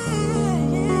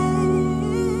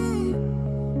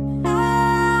 I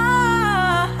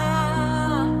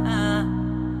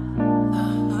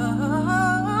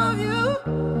love you.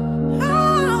 I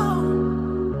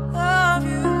love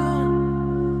you.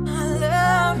 I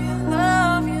love you,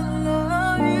 love you,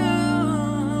 love you.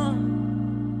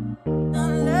 I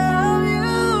love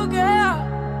you, girl.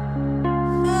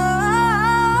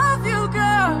 Love you,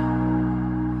 girl.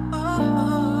 Oh,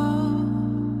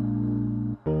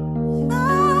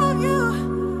 love you,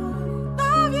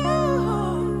 love you,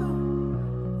 love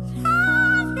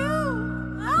you.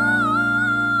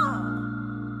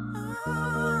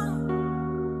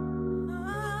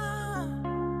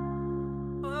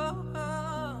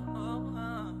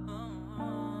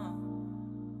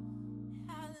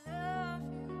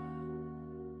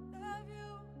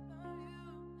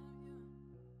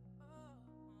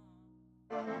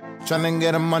 Tryna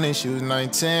get her money, she was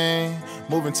 19.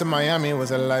 Moving to Miami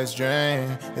was a life's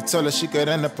dream. They told her she could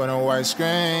end up on a white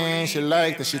screen. She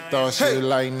liked it, she thought she was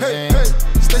lightning.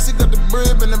 Stacey got the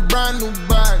brib and a brand new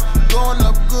bag. Going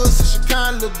up good, so she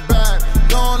can't look bad.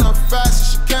 Going up fast, so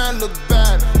she can't look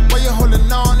bad. Why you holding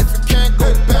on if you can't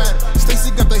go bad?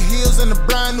 Stacey got the heels and a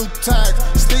brand new tag.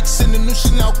 Sticks in the new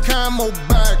Chanel camo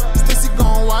bag. Stacey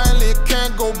going wild, you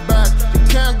can't go back. You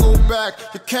can't go back,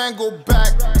 you can't go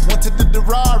back. Went to the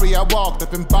Ferrari, I walked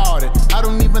up and bought it. I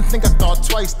don't even think I thought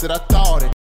twice that I thought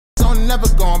it. So never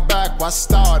going back where I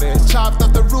started. Chopped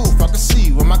off the roof, I could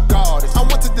see where my guard is. I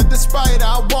wanted to despite it,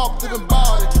 I walked up and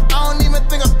bought it. I don't even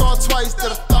think I thought twice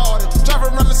that I thought it. Drive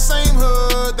around the same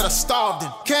hood that I starved in.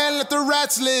 Can't let the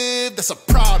rats live, that's a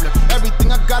problem.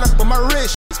 Everything I got up on my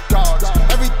wrist is gorgeous.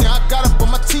 Everything I got up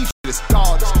on my teeth is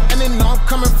gorgeous. And they know I'm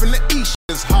coming from the east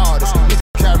is hardest.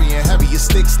 Carrying heavier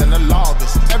sticks than the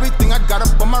loggers. Everything I got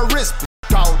up on my wrist is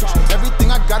gorgeous. Everything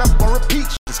I got up on repeat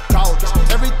is gorgeous.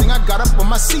 Everything I got up on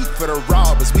my seat for the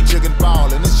robbers. We jigging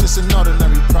ballin', it's just an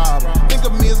ordinary problem. Think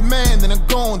of me as man, then a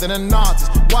goon, then an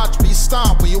artist. Watch me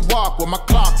stomp when you walk where my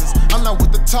clocks is. I'm not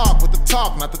with the talk,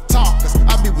 not the talkers.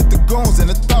 I be with the goons and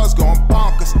the thugs going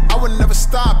bonkers. I would never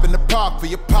stop in the park for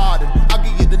your pardon. I'll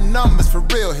give you the numbers for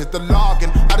real, hit the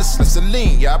login. I just slipped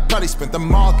Celine, yeah, I probably spent the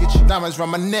mortgage. Diamonds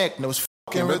round my neck, no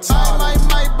fucking retarded. I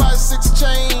might buy 6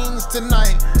 chains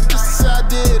tonight. Just to say I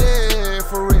did it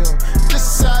for real. Just to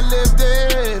say I lived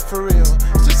it for real.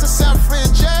 Just to say I'm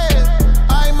frigid.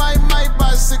 I might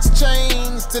buy 6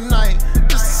 chains tonight.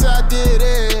 Just to say I did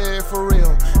it for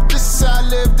real. Just to say I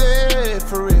lived it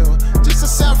for real. Just to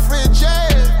say I'm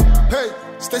frigid. Hey,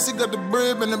 Stacy got the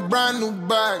brib and a brand new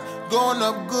bag. Going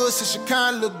up good so she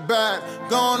can't look bad.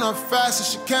 Going up fast so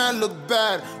she can't look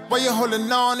bad. Why you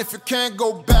holding on if you can't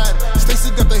go bad? Stacy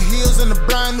got the heels and a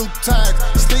brand new tag.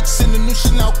 Sticks in the new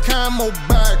Chanel camo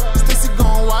bag. Stacy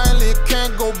going wild, you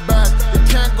can't go back. You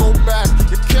can't go back,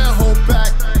 you can't hold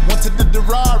back. Went to the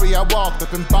Ferrari, I walked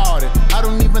up and bought it. I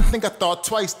don't even think I thought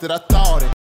twice that I thought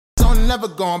it. So never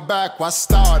going back where I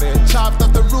started. Chopped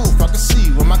off the roof, I could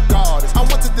see where my guard is. I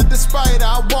wanted to despite it,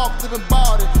 I walked up and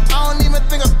bought it. I don't even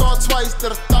think I thought twice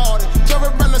that I thought it. Drove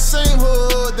around the same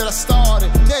hood that I started.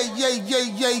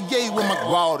 Yeah, with my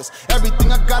guard is.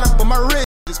 Everything I got up on my wrist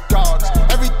is gorgeous.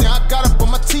 Everything I got up on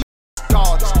my teeth is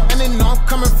gorgeous. And they know I'm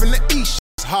coming from the east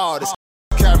is hardest.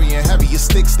 Carrying heavier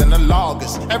sticks than the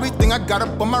loggers. Everything I got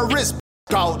up on my wrist is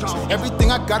gorgeous.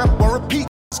 Everything I got up on repeat.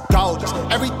 Gorgeous.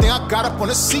 Everything I got up on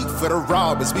the seat for the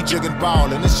robbers. We jigging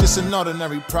ballin', it's just an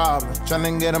ordinary problem.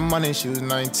 Tryna get her money, she was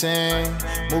 19.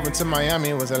 Moving to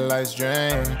Miami was a life's dream.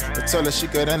 I told her she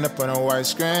could end up on a white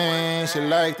screen. She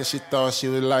liked that, she thought she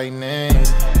was lightning.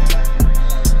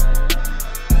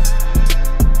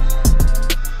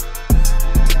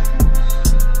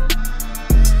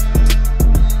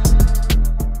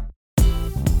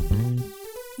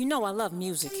 You know I love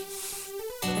music.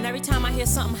 And every time I hear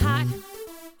something hot,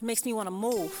 it makes me want to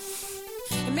move.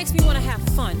 It makes me want to have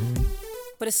fun.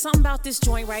 But it's something about this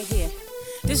joint right here.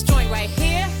 This joint right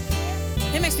here,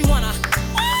 it makes me want to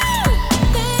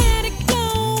let it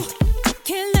go.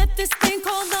 Can't let this thing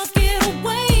called love get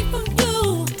away from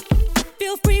you.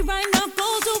 Feel free right now,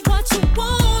 go do what you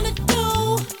want to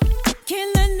do.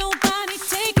 Can't let nobody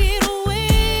take it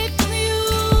away from you,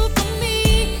 from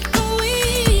me, from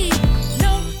we.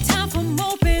 No time for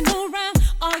moping around.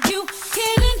 Are you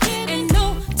kidding? And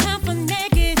no time for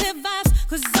negative vibes,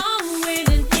 'cause I'm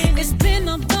winning. It's been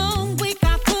a long week,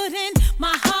 I put in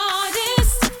my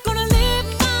hardest. Gonna live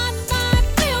my life,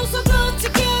 feel so good to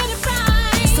get it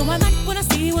right. So I like what I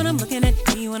see when I'm looking at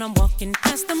me, when I'm walking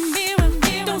past the mirror.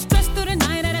 Don't stress through the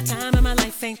night at a time in my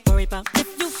life, ain't worried about if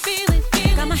you feel it.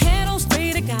 Got my head on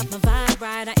straight, I got my vibe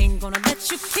right, I ain't gonna let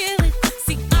you kill it.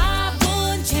 See, I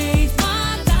wouldn't change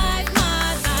my life,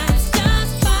 just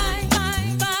fine, fine,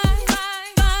 fine, fine,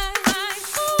 fine, fine,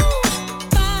 ooh,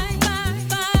 fine, fine,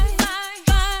 fine, fine,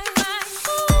 fine, fine,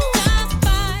 ooh, just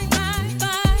fine, fine,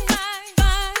 fine, fine,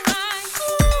 fine, fine,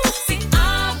 ooh. See, I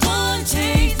wouldn't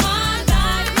change my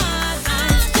life,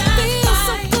 just feel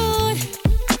so good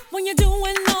when you're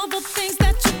doing all the things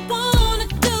that you wanna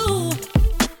do.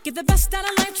 Get the best out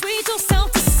of life, treat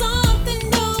yourself to something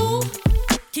new.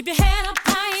 Keep your head up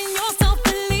high in yourself,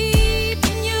 believe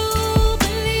in you,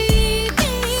 believe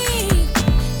in me.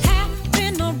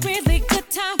 Having a really good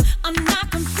time, I'm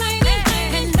not complaining.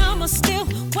 And I'ma still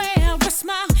wear a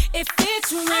smile if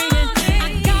it's raining. I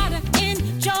gotta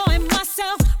enjoy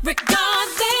myself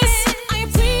regardless. I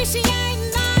appreciate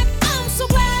life, I'm so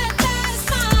glad that it's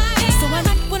fine. So I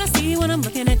like what I see when I'm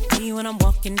looking at me, when I'm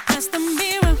walking past the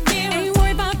mirror. Ain't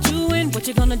worried about you and what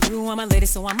you're gonna do, I'm a lady,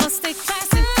 so I must stay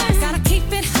classy. Gotta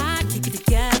keep it high, keep it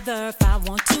together if I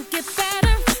want to get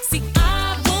better. See,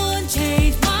 I wouldn't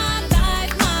change my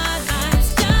life,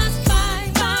 just fine,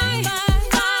 fine,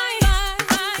 fine, fine,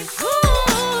 fine,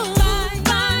 ooh, fine,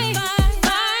 fine, fine,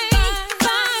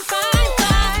 fine, fine,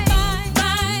 fine,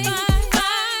 fine,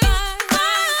 fine,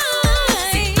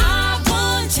 fine. See, I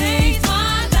wouldn't change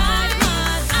my life,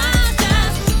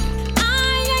 I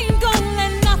ain't gonna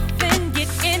let nothing get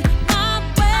in my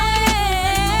way.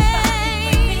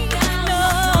 No,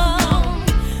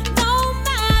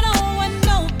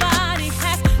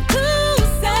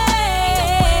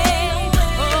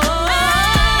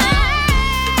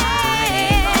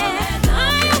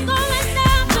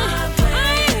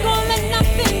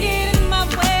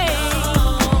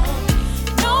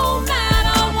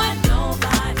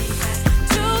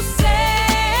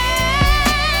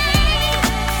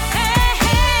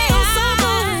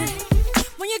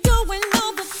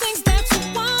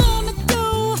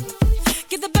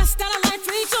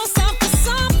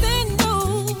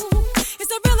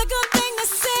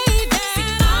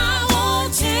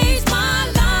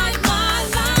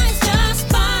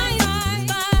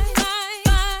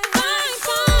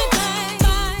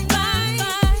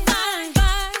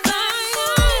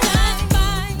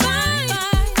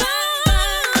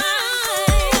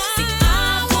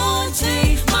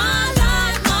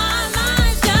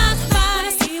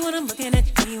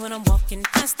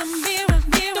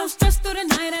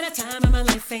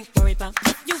 life, ain't worried about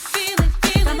if you feel it.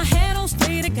 Got my head on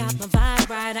straight, I got my vibe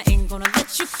right, I ain't gonna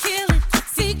let you kill it.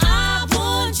 See, I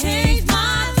won't change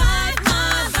my life,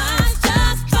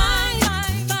 just fine.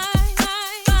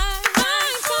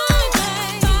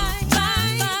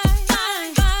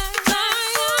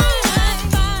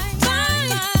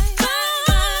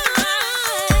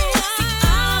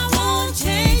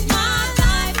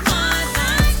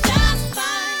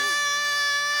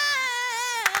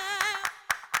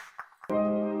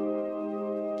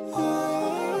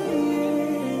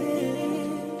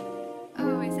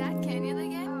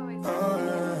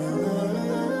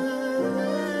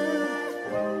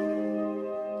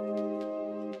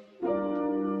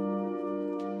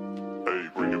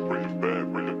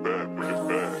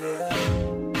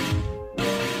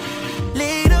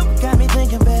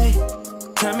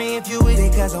 Tell me if you with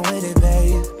it, cause I'm with it,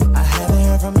 babe. I haven't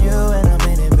heard from you and I'm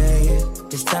in it, babe.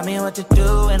 Just tell me what to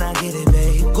do and I get it,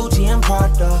 babe. Gucci and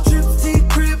Prada. Trip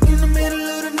crib in the middle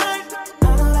of the night.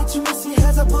 I don't let you miss me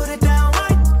as I put it down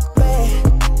right, babe.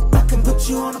 I can put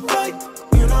you on a flight.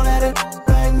 You know that it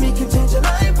like me can change your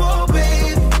life, oh,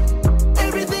 babe.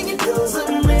 Everything you do is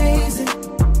amazing.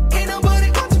 Ain't nobody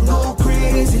got to go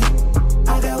crazy.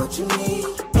 I got what you need.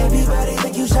 Everybody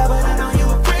think you shy, but I know you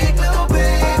a freak, little baby.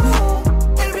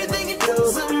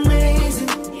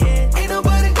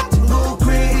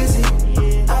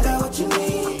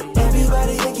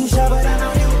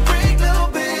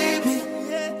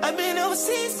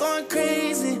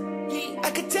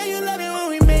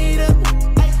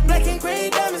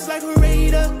 Like a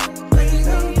radar.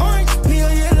 Orange peel,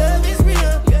 your love is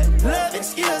real. Love and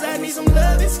skills, I need some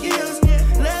love and skills.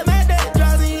 Love my dad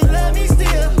draws and you love me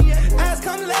still. Eyes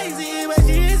come lazy, but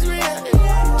she is real.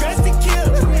 Dressed to kill.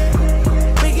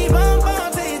 Biggie bomb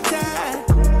till you're tired.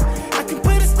 I can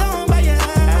put a stone by your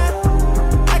eye.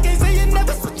 I can't say you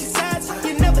never switch your sides.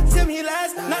 You never tell me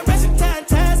lies. Not rushing time,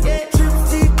 ties, yeah. Trip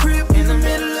crib in the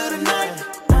middle of the night.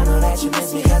 I know that you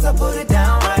miss me cause I put it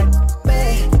down right.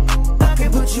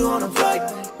 Put you on a flight.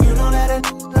 You know that a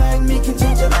like me can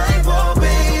change your life, oh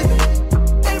baby.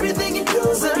 Everything you do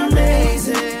is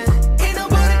amazing. Ain't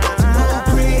nobody got to go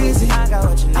crazy. I got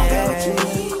what you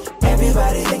need.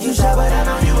 Everybody think you shy, but I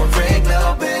know you a freak,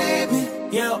 little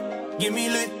baby. Yo, give me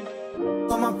lit.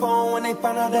 On my phone when they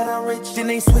find out that I'm rich, then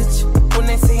they switch. When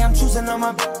they say I'm choosing on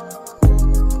my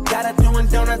gotta doing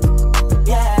donuts,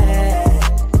 yeah.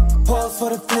 Pause for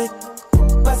the flick.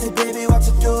 Bust it, baby, watch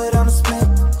you do it on the split.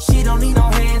 She don't need no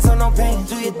hands or no pain.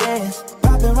 Do your dance,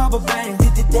 poppin' rubber bands,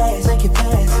 hit the dash, make it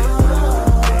fast.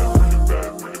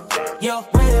 Yo,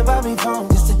 waiting by me phone,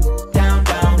 just to down.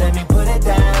 Let me put it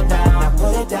down. I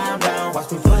put it down.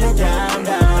 Watch me put it down.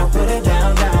 Put it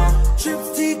down. Trip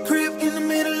crib in the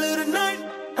middle of the night.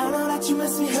 I know that you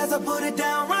miss me as I put it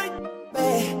down right,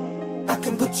 babe. I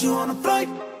can put you on a flight.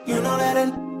 You know that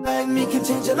a like me can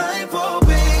change your life, oh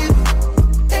babe.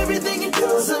 Everything you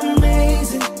do is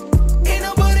amazing. Ain't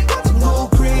nobody got to go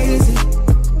crazy.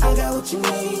 I got what you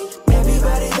need.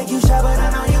 Everybody think you shy, but I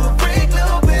know you a freak,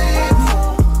 little baby.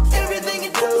 Everything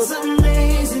you do is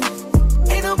amazing.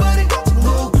 Ain't nobody got to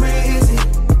go crazy.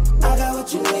 I got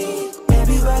what you need.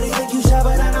 Everybody think you shy,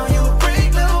 but I know you a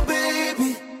freak, little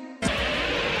baby.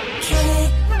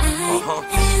 K-I-S-S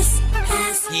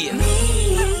yeah.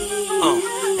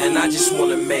 And I just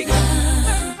wanna make it.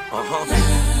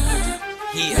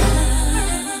 Yeah.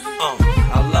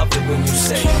 I love it when you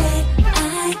say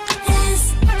K-I-S-S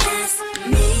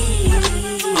me.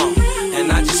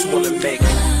 And I just wanna make it.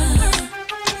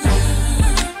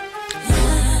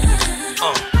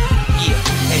 Yeah.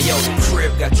 Hey yo, the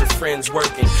crib got your friends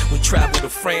working. We traveled to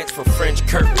France for French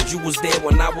curtains. You was there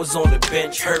when I was on the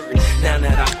bench hurting. Now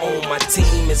that I own my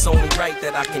team, it's only right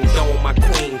that I condone my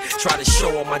queen. Try to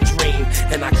show her my dream,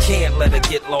 and I can't let her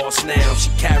get lost now. She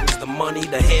carries the money,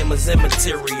 the hammers and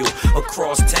material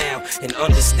across town. And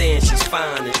understand she's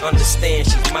fine, and understand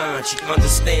she's mine. She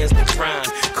understands the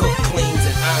grind, cook, cleans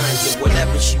and irons. And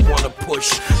whatever she wanna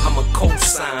push, I'ma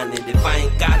co-sign it. If I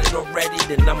ain't got it already,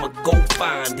 then I'ma go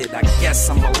find it. I guess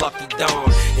I'm a lucky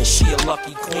Dawn, and she a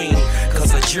lucky queen.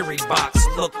 Cause her jewelry box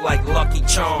look like Lucky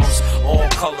Charms, all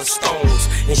color stones.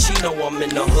 And she know I'm in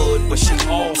the hood, but she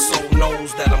also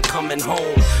knows that I'm coming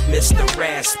home. Mr.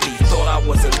 Raspy, thought I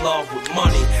was in love with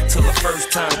money till the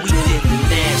first time we did the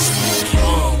nasty.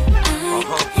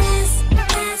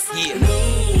 Yeah.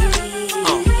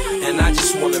 And I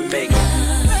just wanna make it.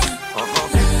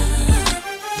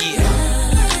 Yeah.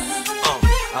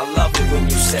 I love it when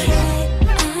you say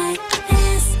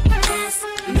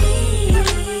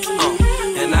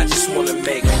and I just wanna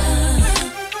make it.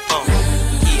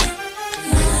 Yeah.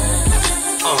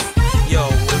 Yo,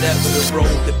 whatever the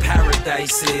road to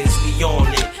paradise is, we on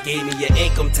it. Gave me your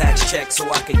income tax check so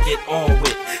I could get on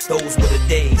with. Those were the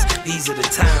days, these are the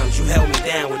times. You held me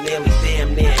down with nearly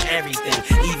damn near everything,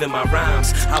 even my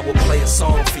rhymes. I would play a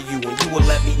song for you and you would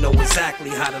let me know exactly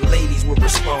how the ladies would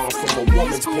respond from a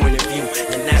woman's point of view.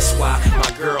 And that's why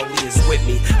my girl is with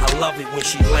me. I love it when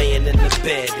she laying in the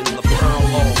bed and the pearl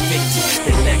all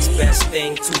 50. The next best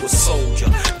thing to a soldier.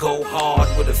 Go hard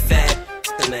with a fat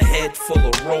and a head full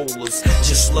of rollers.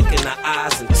 Just look in her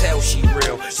eyes and tell she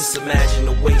real. Just imagine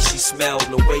the way she smelled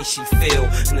and the way she feel.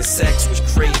 And the sex was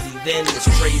crazy then, it's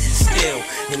crazy still.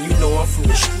 And you know I'm from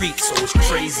the street, so it's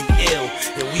crazy ill.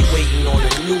 And we waiting on a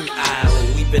new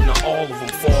island. We've been to all of them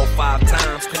 4 or 5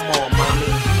 times. Come on, mommy.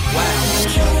 Wow.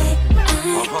 Yeah.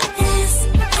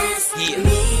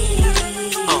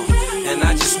 And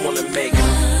I just wanna make it.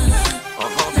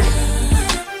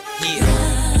 Yeah.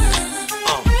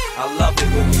 I love it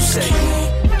when you say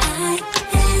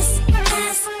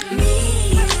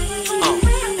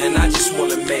and I just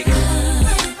wanna make it.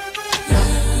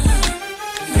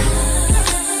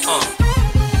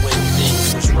 When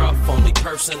things was rough, only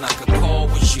person I could call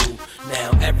was you.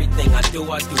 Now everything I do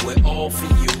it all for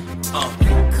you.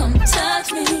 Come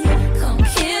touch me, come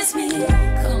kiss me,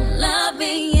 come love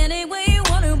me any way you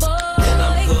wanna, boy. And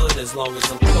I'm good as long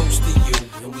as I'm close to you.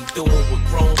 And we doing what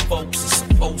grown folks are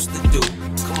supposed to do.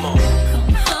 Come on.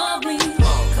 Come hug me,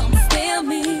 come feel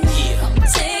me, yeah. Come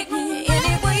take me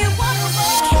any way you wanna,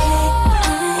 boy.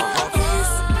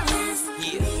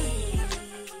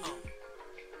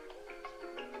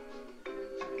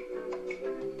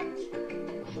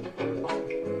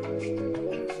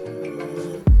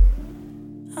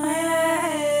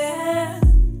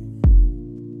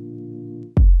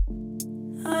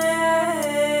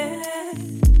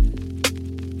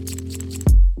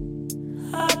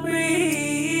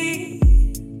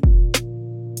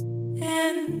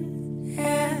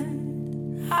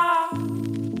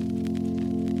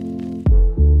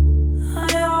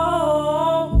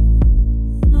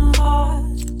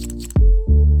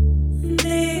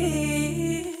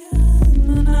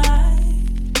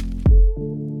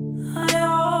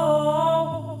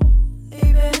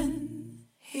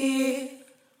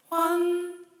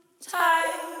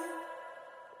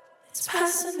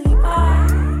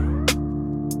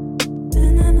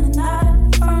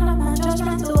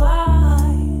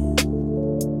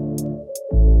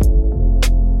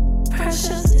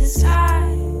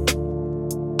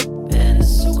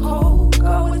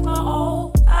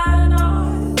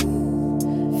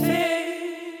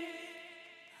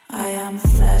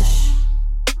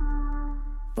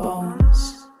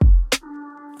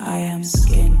 I am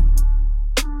skin.